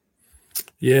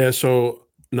 Yeah, so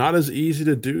not as easy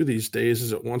to do these days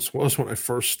as it once was when I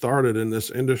first started in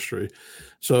this industry.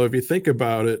 So if you think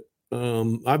about it,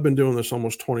 I've been doing this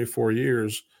almost 24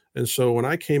 years. And so when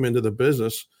I came into the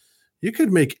business, you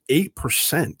could make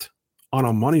 8% on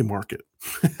a money market.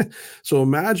 So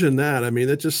imagine that. I mean,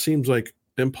 it just seems like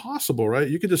impossible, right?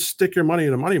 You could just stick your money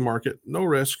in a money market, no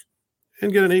risk,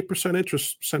 and get an 8%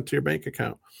 interest sent to your bank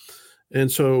account.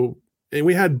 And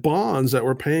we had bonds that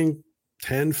were paying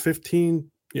 10, 15,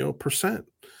 percent.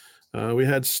 We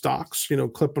had stocks,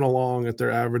 clipping along at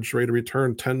their average rate of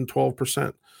return, 10,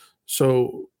 12%.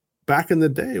 So back in the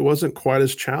day, it wasn't quite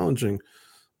as challenging,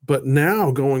 but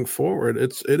now going forward,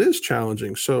 it is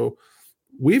challenging. So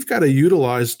we've got to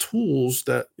utilize tools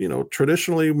that,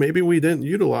 traditionally maybe we didn't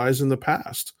utilize in the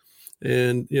past.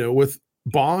 And, with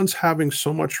bonds having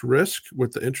so much risk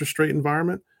with the interest rate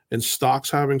environment and stocks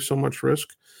having so much risk,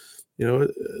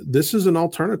 this is an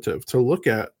alternative to look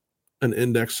at an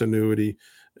index annuity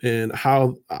and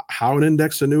how an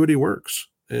index annuity works.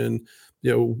 And,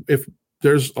 if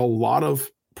there's a lot of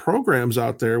programs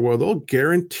out there where they'll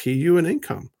guarantee you an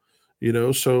income,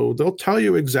 so they'll tell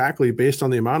you exactly based on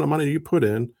the amount of money you put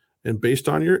in and based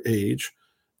on your age,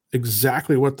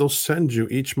 exactly what they'll send you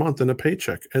each month in a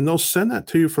paycheck. And they'll send that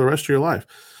to you for the rest of your life.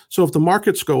 So if the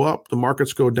markets go up, the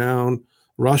markets go down,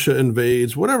 Russia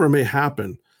invades, whatever may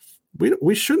happen,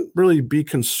 we shouldn't really be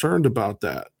concerned about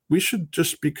that. We should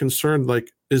just be concerned,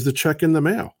 like, is the check in the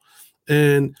mail?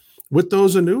 And with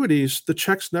those annuities, the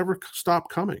checks never stop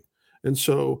coming. And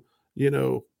so,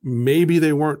 maybe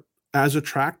they weren't as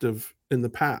attractive in the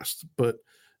past, but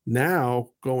now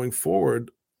going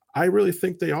forward, I really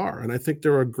think they are. And I think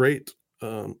they're a great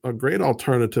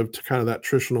alternative to kind of that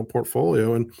traditional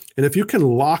portfolio. And if you can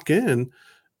lock in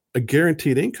a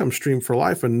guaranteed income stream for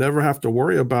life and never have to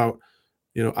worry about,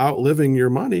 outliving your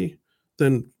money,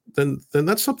 then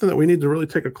that's something that we need to really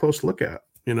take a close look at,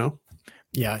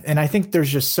 Yeah. And I think there's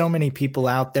just so many people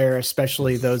out there,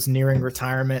 especially those nearing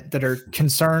retirement, that are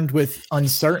concerned with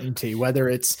uncertainty, whether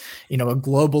it's, a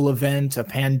global event, a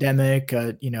pandemic,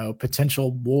 a,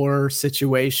 potential war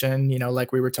situation,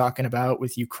 like we were talking about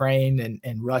with Ukraine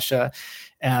and Russia.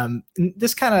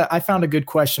 I found a good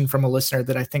question from a listener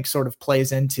that I think sort of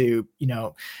plays into,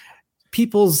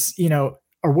 people's,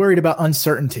 are worried about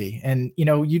uncertainty. And,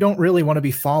 you don't really want to be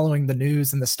following the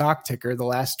news and the stock ticker the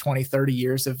last 20, 30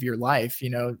 years of your life.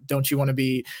 Don't you want to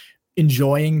be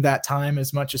enjoying that time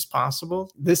as much as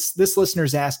possible? This listener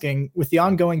is asking, with the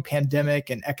ongoing pandemic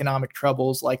and economic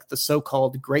troubles like the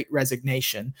so-called Great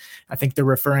Resignation, I think they're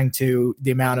referring to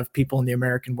the amount of people in the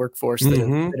American workforce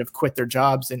that have quit their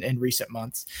jobs in recent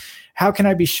months. How can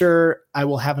I be sure I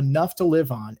will have enough to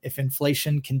live on if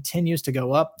inflation continues to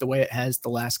go up the way it has the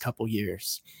last couple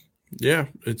years? Yeah,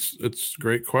 it's a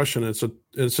great question. It's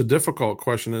a difficult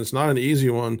question. And it's not an easy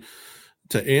one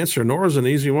to answer, nor is an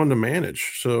easy one to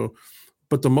manage. So,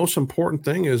 but the most important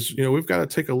thing is, we've got to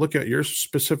take a look at your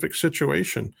specific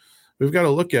situation. We've got to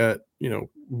look at,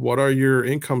 what are your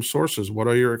income sources? What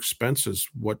are your expenses?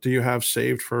 What do you have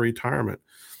saved for retirement?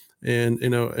 And,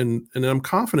 and I'm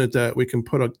confident that we can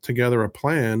put together a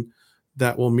plan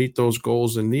that will meet those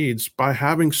goals and needs by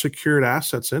having secured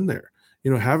assets in there,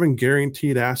 having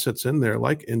guaranteed assets in there,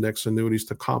 like index annuities,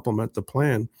 to complement the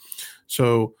plan.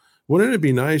 So wouldn't it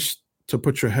be nice to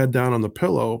put your head down on the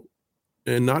pillow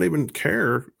and not even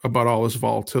care about all this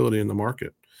volatility in the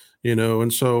market,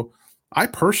 And so I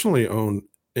personally own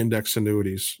index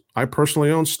annuities. I personally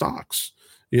own stocks,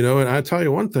 and I tell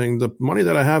you one thing, the money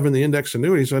that I have in the index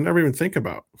annuities, I never even think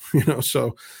about,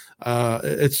 so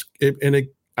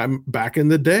I'm back in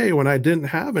the day when I didn't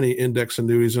have any index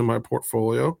annuities in my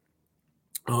portfolio.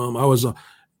 I was a,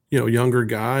 younger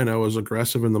guy and I was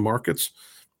aggressive in the markets.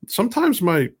 Sometimes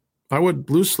I would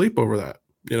lose sleep over that,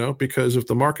 because if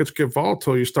the markets get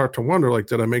volatile, you start to wonder, like,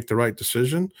 did I make the right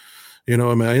decision?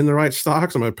 Am I in the right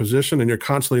stocks? Am I positioned? And you're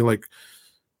constantly like,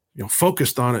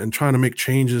 focused on it and trying to make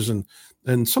changes.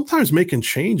 And sometimes making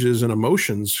changes and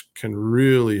emotions can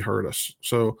really hurt us.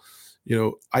 So,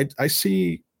 I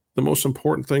see the most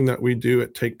important thing that we do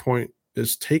at Take Point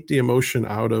is take the emotion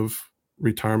out of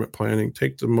retirement planning,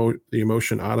 take the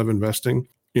emotion out of investing,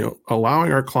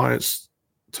 allowing our clients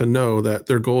to know that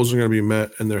their goals are going to be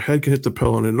met and their head can hit the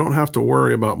pillow and they don't have to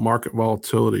worry about market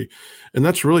volatility. And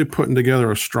that's really putting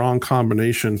together a strong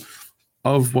combination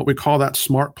of what we call that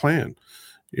SMART plan.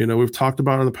 We've talked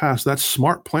about in the past, that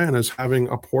SMART plan is having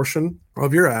a portion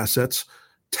of your assets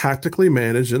tactically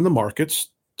managed in the markets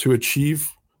to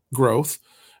achieve growth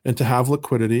and to have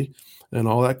liquidity and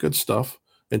all that good stuff,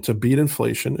 and to beat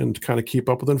inflation and to kind of keep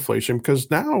up with inflation. Because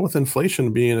now, with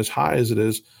inflation being as high as it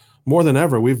is, more than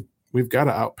ever, we've got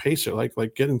to outpace it. Like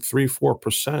getting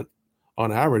 3-4%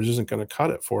 on average isn't going to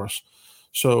cut it for us.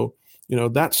 So,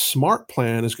 that SMART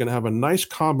plan is going to have a nice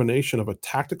combination of a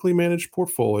tactically managed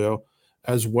portfolio,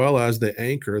 as well as the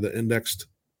anchor,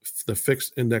 the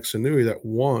fixed index annuity, that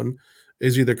one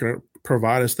is either going to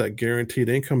provide us that guaranteed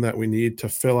income that we need to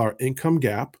fill our income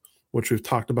gap, which we've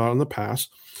talked about in the past.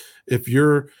 If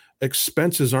your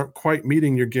expenses aren't quite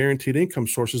meeting your guaranteed income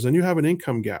sources, then you have an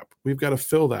income gap. We've got to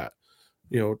fill that,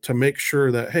 to make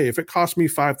sure that, hey, if it costs me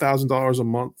 $5,000 a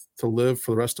month to live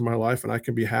for the rest of my life and I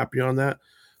can be happy on that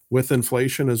with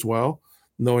inflation as well,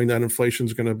 knowing that inflation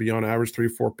is going to be on average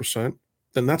 3-4%,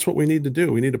 then that's what we need to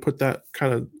do. We need to put that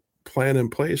kind of plan in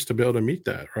place to be able to meet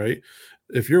that, right?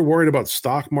 If you're worried about the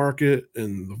stock market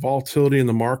and the volatility in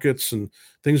the markets and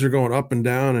things are going up and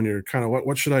down and you're kind of,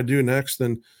 what should I do next?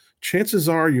 Then chances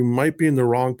are you might be in the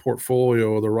wrong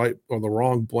portfolio or the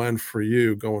wrong blend for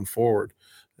you going forward.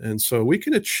 And so we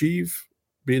can achieve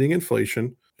beating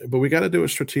inflation, but we got to do it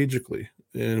strategically.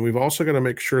 And we've also got to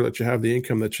make sure that you have the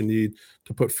income that you need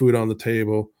to put food on the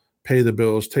table, pay the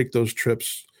bills, take those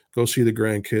trips, go see the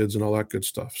grandkids and all that good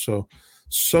stuff.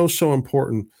 So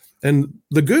important. And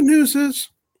the good news is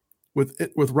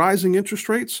with rising interest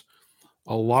rates,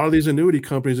 a lot of these annuity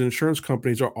companies and insurance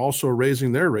companies are also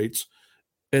raising their rates,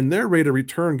 and their rate of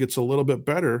return gets a little bit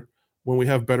better when we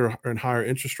have better and higher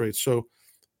interest rates. So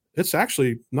it's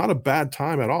actually not a bad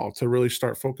time at all to really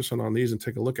start focusing on these and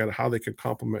take a look at how they could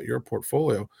complement your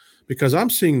portfolio, because I'm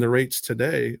seeing the rates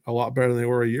today a lot better than they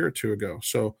were a year or two ago.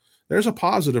 So there's a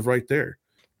positive right there.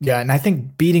 Yeah, and I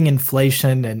think beating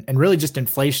inflation and really just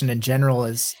inflation in general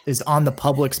is on the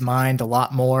public's mind a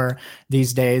lot more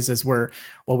these days, as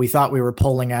we thought we were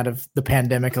pulling out of the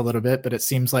pandemic a little bit, but it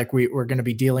seems like we're going to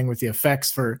be dealing with the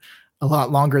effects for a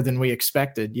lot longer than we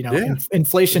expected.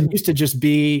 Inflation used to just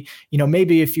be,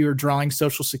 maybe if you're drawing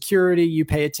Social Security, you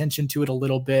pay attention to it a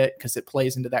little bit because it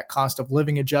plays into that cost of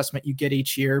living adjustment you get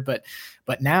each year. But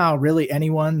now really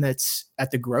anyone that's at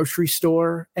the grocery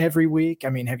store every week, I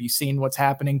mean, have you seen what's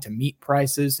happening to meat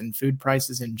prices and food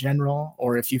prices in general?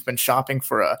 Or if you've been shopping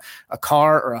for a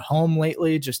car or a home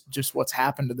lately, just what's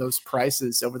happened to those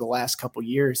prices over the last couple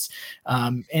years.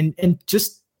 And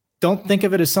just don't think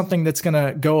of it as something that's going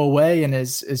to go away and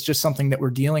is just something that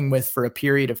we're dealing with for a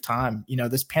period of time.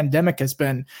 This pandemic has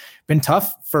been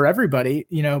tough for everybody,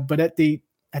 but at the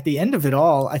end of it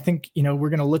all, I think, we're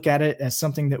going to look at it as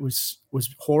something that was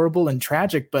horrible and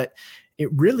tragic, but it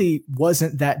really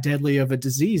wasn't that deadly of a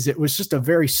disease. It was just a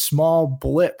very small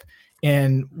blip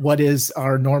in what is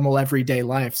our normal everyday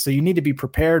life. So you need to be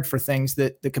prepared for things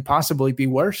that could possibly be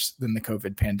worse than the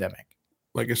COVID pandemic.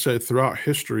 Like I said, throughout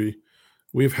history,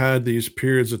 we've had these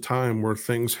periods of time where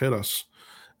things hit us.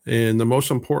 And the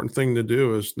most important thing to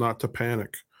do is not to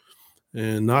panic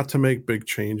and not to make big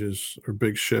changes or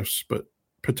big shifts, but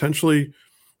potentially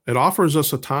it offers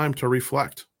us a time to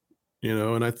reflect,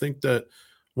 and I think that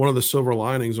one of the silver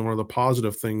linings and one of the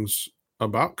positive things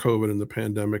about COVID and the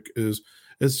pandemic is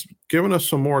it's given us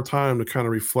some more time to kind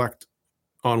of reflect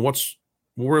on what's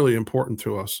really important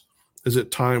to us. Is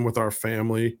it time with our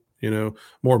family,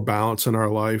 more balance in our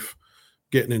life,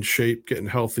 getting in shape, getting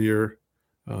healthier,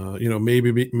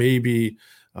 maybe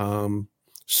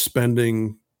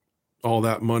spending all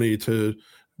that money to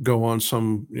go on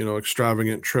some,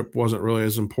 extravagant trip wasn't really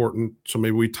as important. So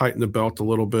maybe we tighten the belt a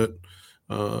little bit.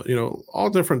 All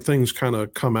different things kind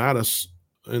of come at us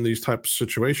in these types of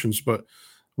situations, but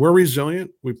we're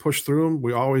resilient. We push through them.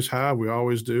 We always have, we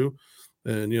always do.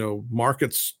 And,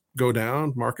 markets go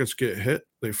down, markets get hit,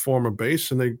 they form a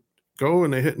base and they go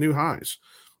and they hit new highs.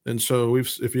 And so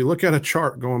if you look at a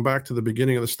chart going back to the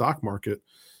beginning of the stock market,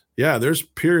 there's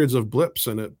periods of blips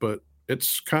in it, but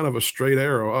it's kind of a straight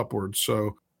arrow upwards.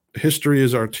 So if history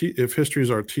is our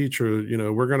teacher,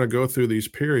 we're going to go through these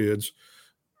periods,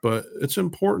 but it's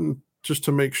important just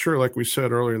to make sure, like we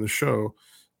said earlier in the show,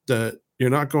 that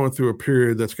you're not going through a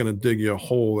period that's going to dig you a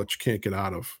hole that you can't get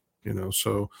out of,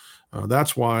 So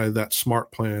that's why that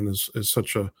SMART plan is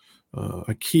such a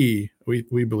key,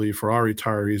 we believe, for our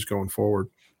retirees going forward.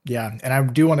 Yeah. And I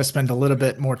do want to spend a little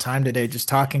bit more time today just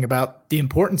talking about the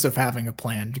importance of having a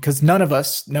plan, because none of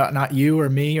us, not you or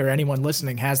me or anyone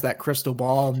listening, has that crystal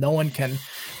ball. No one can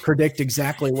predict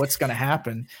exactly what's going to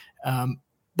happen.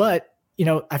 But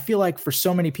I feel like for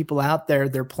so many people out there,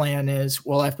 their plan is,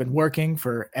 well, I've been working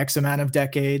for X amount of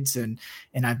decades and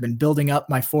I've been building up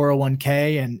my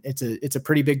 401k and it's a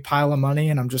pretty big pile of money.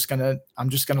 And I'm just going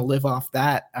to live off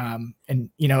that.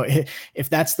 If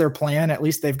that's their plan, at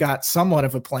least they've got somewhat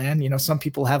of a plan. Some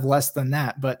people have less than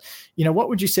that, but what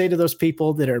would you say to those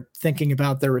people that are thinking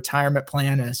about their retirement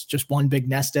plan as just one big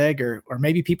nest egg, or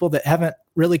maybe people that haven't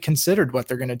really considered what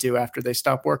they're going to do after they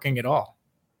stop working at all?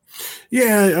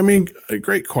 Yeah, I mean, a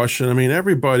great question. I mean,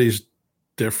 everybody's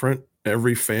different.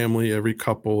 Every family, every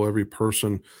couple, every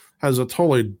person has a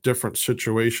totally different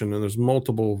situation, and there's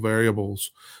multiple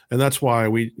variables. And that's why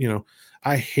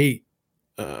I hate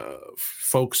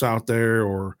folks out there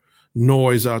or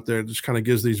noise out there that just kind of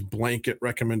gives these blanket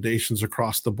recommendations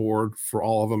across the board for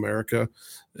all of America.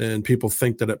 And people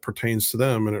think that it pertains to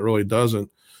them, and it really doesn't.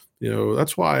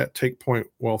 That's why at Take Point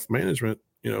Wealth Management,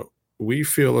 we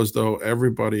feel as though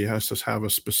everybody has to have a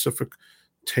specific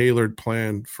tailored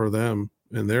plan for them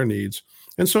and their needs.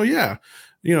 And so,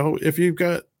 if you've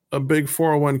got a big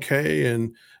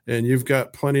 401k and you've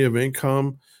got plenty of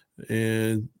income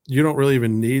and you don't really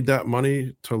even need that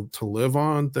money to live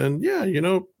on, then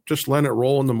just let it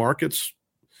roll in the markets.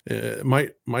 It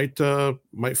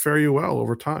might fare you well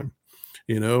over time,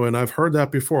 and I've heard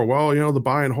that before. Well, the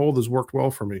buy and hold has worked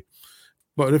well for me.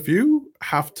 But if you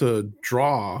have to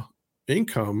draw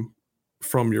income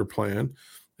from your plan,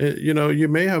 you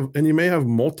may have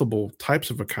multiple types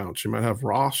of accounts. You might have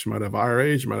Roths, you might have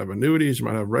IRAs, you might have annuities, you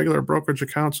might have regular brokerage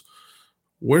accounts.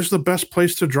 Where's the best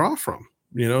place to draw from,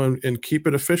 and keep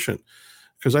it efficient?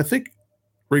 Because I think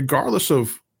regardless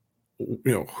of,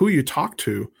 who you talk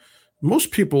to,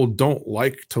 most people don't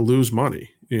like to lose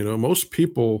money. Most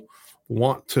people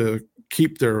want to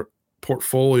keep their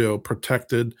portfolio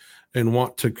protected and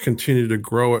want to continue to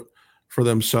grow it for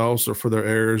themselves or for their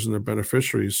heirs and their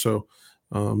beneficiaries. So,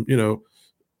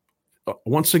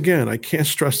 once again, I can't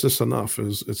stress this enough,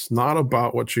 is it's not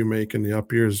about what you make in the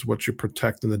up years, what you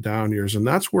protect in the down years. And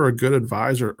that's where a good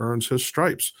advisor earns his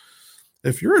stripes.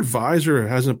 If your advisor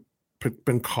hasn't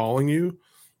been calling you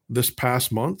this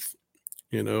past month,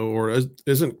 or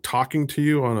isn't talking to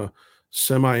you on a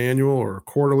semi-annual or a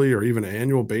quarterly or even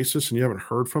annual basis, and you haven't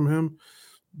heard from him,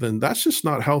 then that's just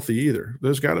not healthy either.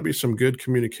 There's got to be some good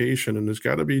communication, and there's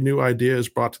got to be new ideas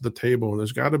brought to the table, and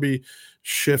there's got to be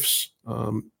shifts,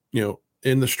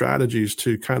 in the strategies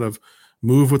to kind of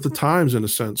move with the times in a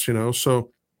sense,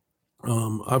 So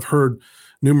I've heard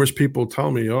numerous people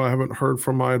tell me, I haven't heard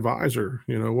from my advisor,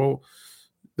 well,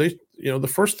 the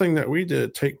first thing that we did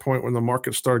at Take Point when the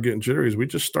market started getting jittery is we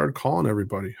just started calling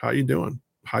everybody. How you doing?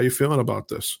 How you feeling about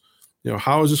this?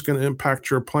 How is this going to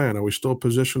impact your plan? Are we still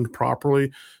positioned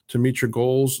properly to meet your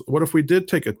goals? What if we did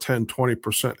take a 10,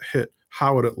 20% hit?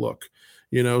 How would it look?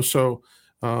 So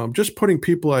just putting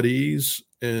people at ease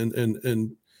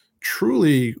and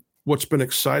truly what's been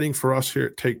exciting for us here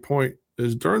at Take Point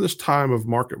is during this time of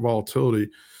market volatility,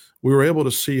 we were able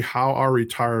to see how our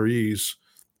retirees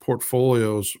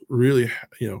portfolios really,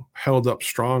 held up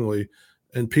strongly.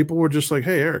 And people were just like,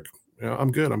 hey, Eric,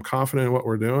 I'm good. I'm confident in what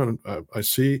we're doing. I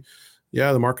see,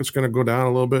 the market's going to go down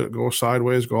a little bit, go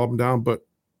sideways, go up and down, but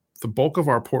the bulk of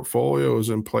our portfolio is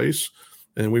in place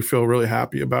and we feel really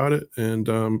happy about it. And,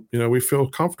 we feel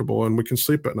comfortable and we can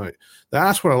sleep at night.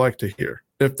 That's what I like to hear.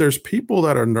 If there's people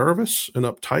that are nervous and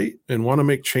uptight and want to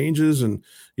make changes and,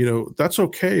 that's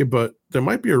okay, but there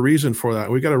might be a reason for that.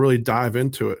 We got to really dive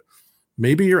into it.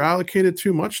 Maybe you're allocated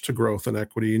too much to growth and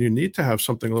equity and you need to have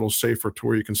something a little safer to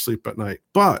where you can sleep at night.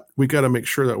 But we got to make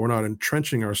sure that we're not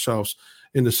entrenching ourselves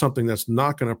into something that's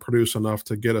not going to produce enough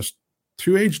to get us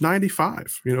to age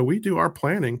 95. We do our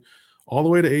planning all the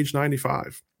way to age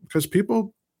 95 because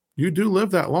people, you do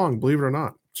live that long, believe it or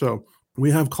not. So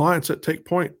we have clients that Take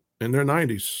Point in their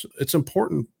 90s. It's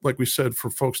important, like we said,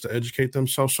 for folks to educate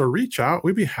themselves. So reach out.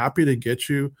 We'd be happy to get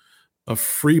you a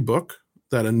free book,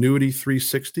 that Annuity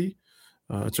 360.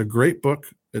 It's a great book.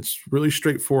 It's really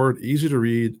straightforward, easy to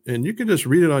read, and you can just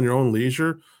read it on your own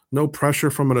leisure. No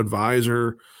pressure from an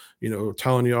advisor,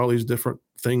 telling you all these different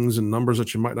things and numbers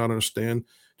that you might not understand.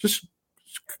 Just,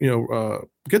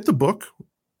 get the book,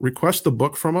 request the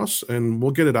book from us, and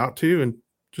we'll get it out to you. And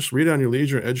just read it on your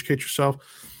leisure, educate yourself,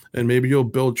 and maybe you'll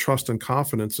build trust and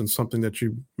confidence in something that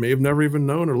you may have never even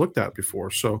known or looked at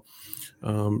before. So,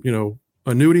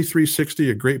 Annuity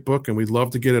 360, a great book, and we'd love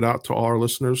to get it out to all our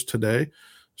listeners today.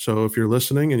 So if you're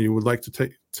listening and you would like to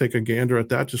take a gander at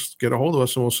that, just get a hold of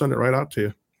us and we'll send it right out to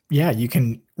you. Yeah, you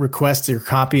can request your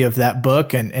copy of that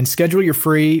book and schedule your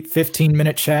free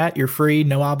 15-minute chat, your free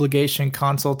no obligation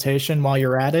consultation while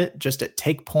you're at it, just at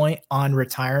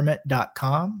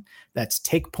takepointonretirement.com. That's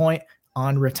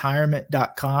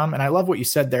takepointonretirement.com. And I love what you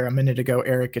said there a minute ago,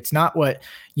 Eric. It's not what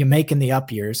you make in the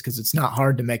up years, because it's not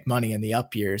hard to make money in the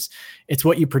up years. It's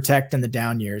what you protect in the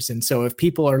down years. And so if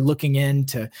people are looking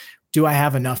into, do I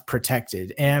have enough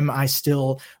protected? Am I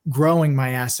still growing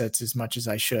my assets as much as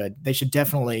I should? They should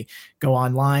definitely go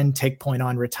online,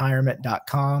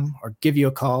 takepointonretirement.com, or give you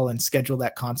a call and schedule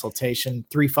that consultation,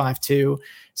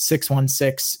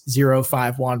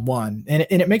 352-616-0511. And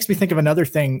it makes me think of another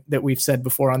thing that we've said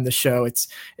before on the show. It's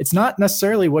not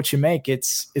necessarily what you make,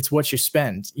 it's what you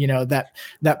spend.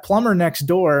 That plumber next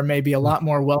door may be a lot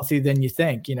more wealthy than you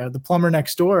think. The plumber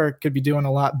next door could be doing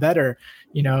a lot better,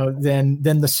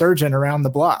 than the surgeon around the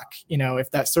block.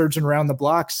 If that surgeon around the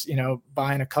block's,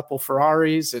 buying a couple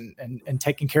Ferraris and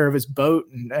taking care of his boat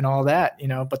and all that,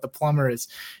 but the plumber is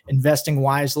investing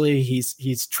wisely.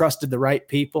 He's trusted the right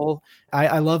people.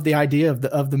 I love the idea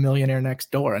of the Millionaire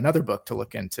Next Door, another book to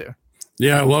look into.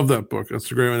 Yeah, I love that book. That's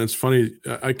a great one. It's funny.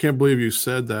 I can't believe you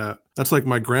said that. That's like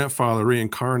my grandfather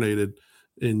reincarnated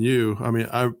in you. I mean,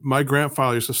 my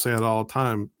grandfather used to say it all the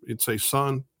time. He'd say,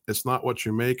 son, it's not what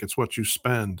you make, it's what you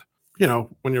spend.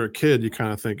 When you're a kid, you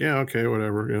kind of think, yeah, okay,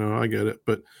 whatever, I get it.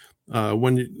 But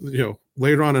when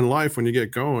later on in life, when you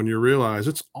get going, you realize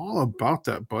it's all about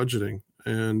that budgeting.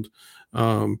 And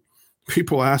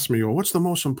people ask me, well, what's the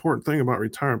most important thing about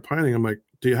retirement planning? I'm like,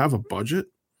 do you have a budget?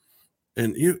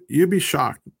 And you'd be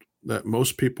shocked that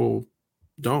most people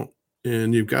don't.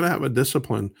 And you've got to have a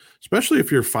discipline, especially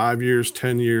if you're 5 years,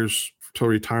 10 years till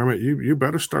retirement. You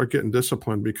better start getting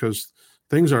disciplined, because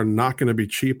things are not going to be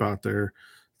cheap out there.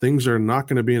 Things are not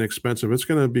going to be inexpensive. It's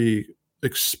going to be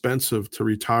expensive to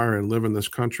retire and live in this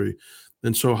country.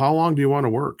 And so how long do you want to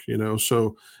work?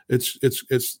 So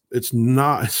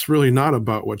it's really not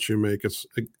about what you make. It's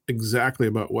exactly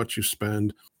about what you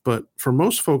spend. But for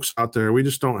most folks out there, we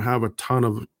just don't have a ton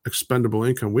of expendable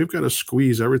income. We've got to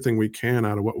squeeze everything we can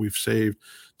out of what we've saved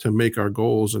to make our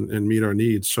goals and meet our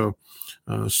needs. So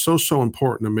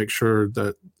important to make sure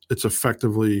that it's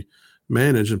effectively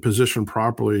managed and positioned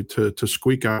properly to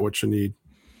squeak out what you need.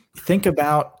 Think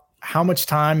about how much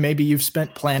time maybe you've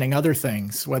spent planning other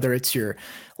things, whether it's your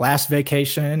last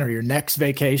vacation or your next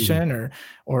vacation,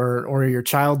 or your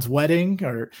child's wedding,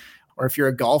 or if you're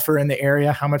a golfer in the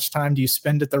area, how much time do you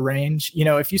spend at the range?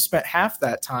 If you spent half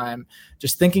that time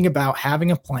just thinking about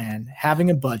having a plan, having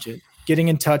a budget, getting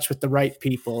in touch with the right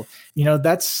people,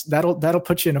 that'll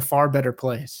put you in a far better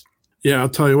place. Yeah, I'll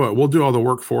tell you what, we'll do all the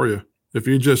work for you. If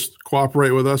you just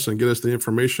cooperate with us and get us the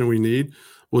information we need,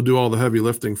 we'll do all the heavy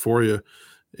lifting for you.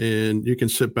 And you can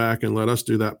sit back and let us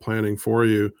do that planning for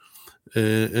you.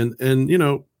 And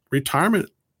retirement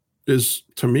is,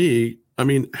 to me,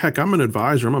 heck, I'm an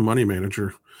advisor. I'm a money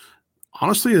manager.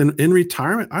 Honestly, in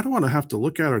retirement, I don't want to have to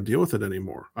look at or deal with it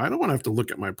anymore. I don't want to have to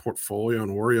look at my portfolio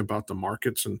and worry about the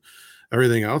markets and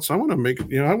everything else. I want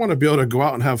to I want to be able to go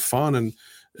out and have fun and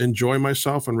enjoy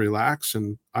myself and relax.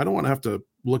 And I don't want to have to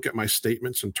look at my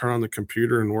statements and turn on the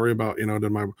computer and worry about,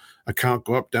 did my account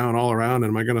go up, down, all around? And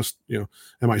am I going to,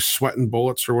 am I sweating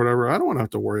bullets or whatever? I don't want to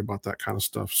have to worry about that kind of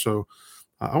stuff. So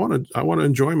I want to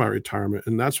enjoy my retirement.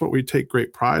 And that's what we take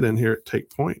great pride in here at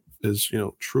Take Point, is,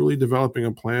 truly developing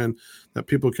a plan that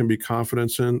people can be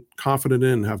confident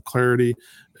in, have clarity,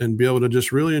 and be able to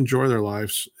just really enjoy their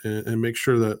lives and make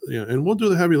sure that, and we'll do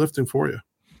the heavy lifting for you.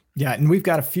 Yeah, and we've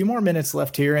got a few more minutes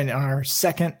left here in our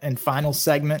second and final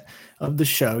segment of the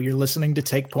show. You're listening to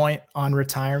Take Point on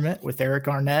Retirement with Eric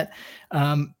Arnett.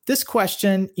 This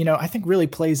question, I think really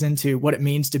plays into what it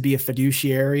means to be a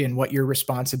fiduciary and what your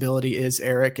responsibility is,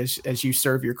 Eric, as you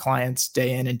serve your clients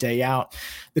day in and day out.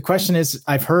 The question is,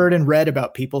 I've heard and read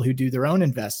about people who do their own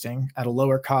investing at a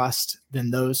lower cost than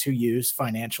those who use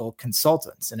financial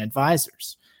consultants and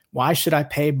advisors. Why should I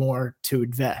pay more to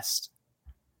invest?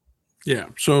 Yeah.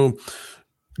 So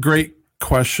great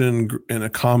question and a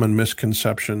common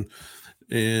misconception.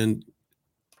 And,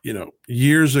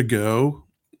 years ago,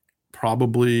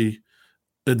 probably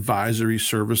advisory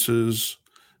services,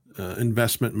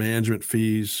 investment management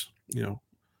fees,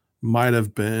 might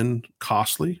have been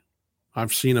costly.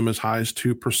 I've seen them as high as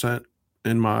 2%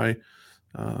 in my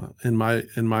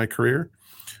career.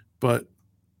 But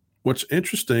what's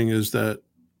interesting is that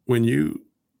when you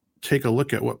take a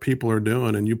look at what people are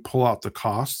doing and you pull out the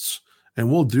costs,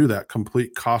 and we'll do that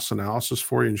complete cost analysis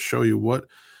for you and show you what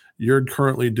you're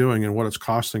currently doing and what it's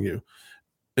costing you.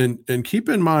 And keep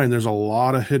in mind, there's a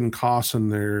lot of hidden costs in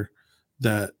there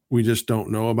that we just don't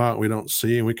know about, we don't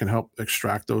see, and we can help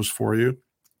extract those for you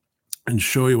and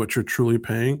show you what you're truly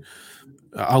paying.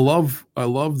 I love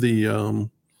the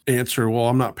answer, well,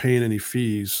 I'm not paying any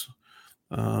fees.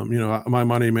 My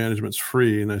money management's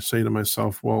free. And I say to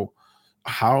myself, well,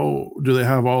 how do they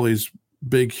have all these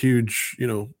big, huge,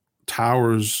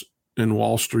 towers in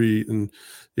Wall Street? And,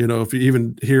 if you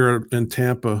even here in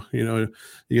Tampa, you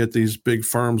get these big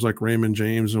firms like Raymond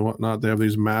James and whatnot. They have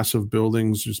these massive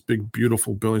buildings, just big,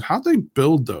 beautiful buildings. How'd they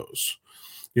build those?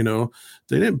 They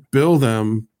didn't build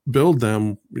them,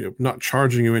 not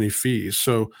charging you any fees.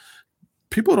 So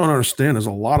people don't understand there's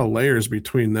a lot of layers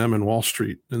between them and Wall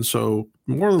Street. And so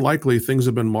more than likely things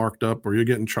have been marked up or you're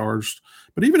getting charged.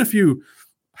 But even if you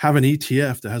have an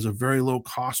ETF that has a very low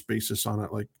cost basis on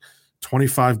it, like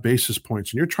 25 basis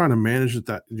points, and you're trying to manage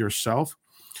that yourself,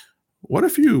 what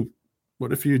if you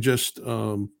just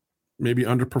maybe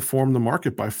underperform the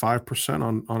market by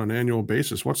 5% on an annual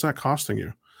basis? What's that costing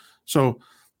you? So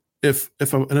if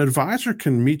an advisor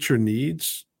can meet your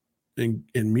needs and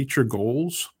meet your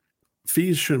goals,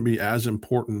 fees shouldn't be as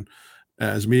important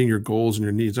as meeting your goals and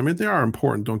your needs. I mean, they are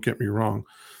important, don't get me wrong.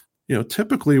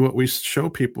 Typically what we show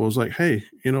people is like, hey,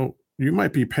 you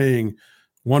might be paying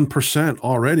 1%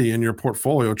 already in your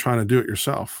portfolio trying to do it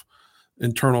yourself,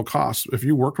 internal costs. If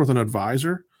you worked with an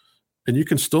advisor, and you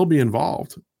can still be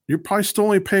involved, you probably still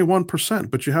only pay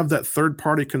 1%, but you have that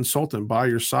third-party consultant by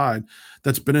your side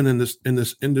that's been in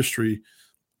this industry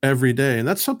every day. And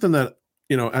that's something that,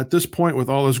 at this point with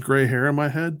all this gray hair in my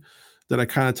head, that I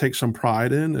kind of take some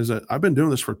pride in, is that I've been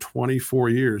doing this for 24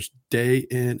 years, day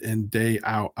in and day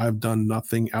out. I've done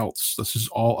nothing else. This is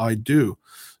all I do.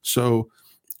 So,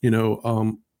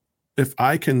 if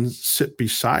I can sit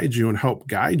beside you and help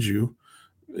guide you,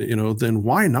 then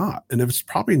why not? And if it's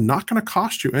probably not going to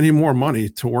cost you any more money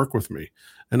to work with me,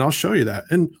 and I'll show you that.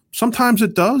 And sometimes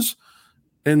it does.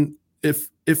 And if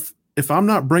I'm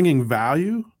not bringing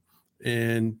value,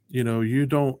 and you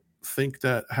don't think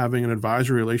that having an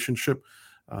advisory relationship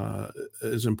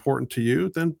is important to you,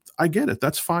 then I get it.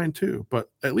 That's fine too. But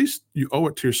at least you owe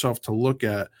it to yourself to look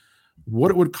at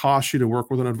what it would cost you to work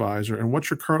with an advisor and what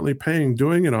you're currently paying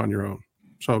doing it on your own.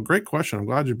 So great question. I'm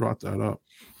glad you brought that up.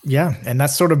 Yeah. And that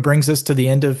sort of brings us to the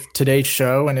end of today's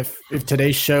show. And if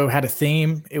today's show had a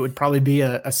theme, it would probably be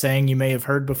a saying you may have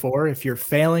heard before. If you're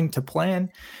failing to plan,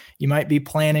 you might be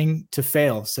planning to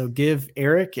fail. So give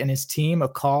Eric and his team a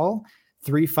call,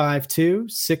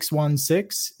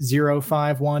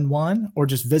 352-616-0511, or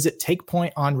just visit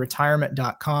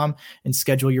takepointonretirement.com and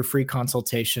schedule your free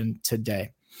consultation today.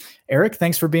 Eric,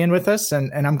 thanks for being with us.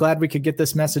 And I'm glad we could get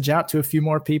this message out to a few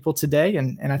more people today.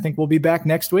 And I think we'll be back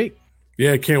next week.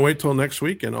 Yeah, I can't wait till next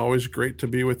week. And always great to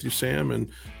be with you, Sam. And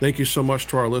thank you so much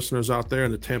to our listeners out there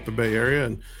in the Tampa Bay area.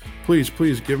 And please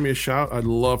give me a shout. I'd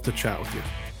love to chat with you.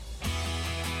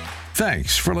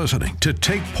 Thanks for listening to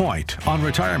Take Point on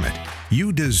Retirement.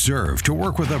 You deserve to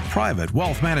work with a private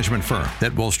wealth management firm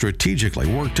that will strategically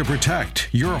work to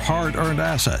protect your hard-earned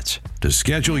assets. To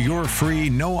schedule your free,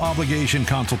 no-obligation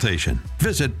consultation,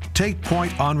 visit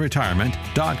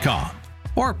TakePointOnRetirement.com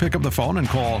or pick up the phone and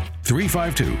call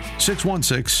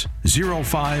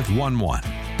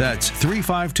 352-616-0511. That's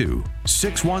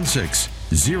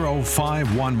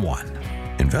 352-616-0511.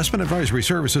 Investment advisory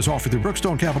services offered through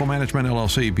Brookstone Capital Management,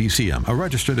 LLC, BCM, a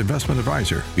registered investment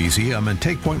advisor. BCM and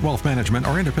Take Point Wealth Management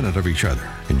are independent of each other.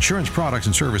 Insurance products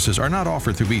and services are not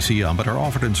offered through BCM, but are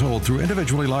offered and sold through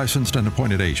individually licensed and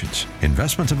appointed agents.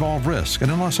 Investments involve risk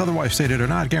and, unless otherwise stated, are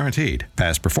not guaranteed.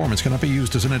 Past performance cannot be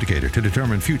used as an indicator to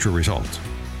determine future results.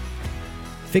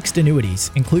 Fixed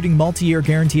annuities, including multi-year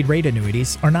guaranteed rate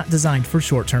annuities, are not designed for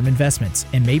short-term investments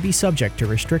and may be subject to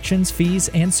restrictions, fees,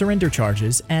 and surrender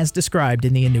charges as described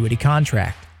in the annuity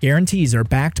contract. Guarantees are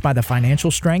backed by the financial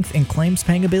strength and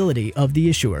claims-paying ability of the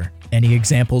issuer. Any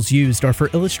examples used are for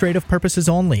illustrative purposes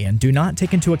only and do not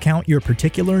take into account your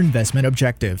particular investment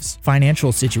objectives,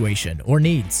 financial situation, or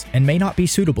needs, and may not be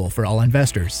suitable for all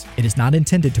investors. It is not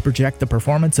intended to project the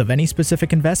performance of any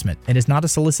specific investment and is not a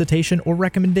solicitation or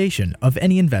recommendation of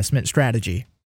any investment strategy.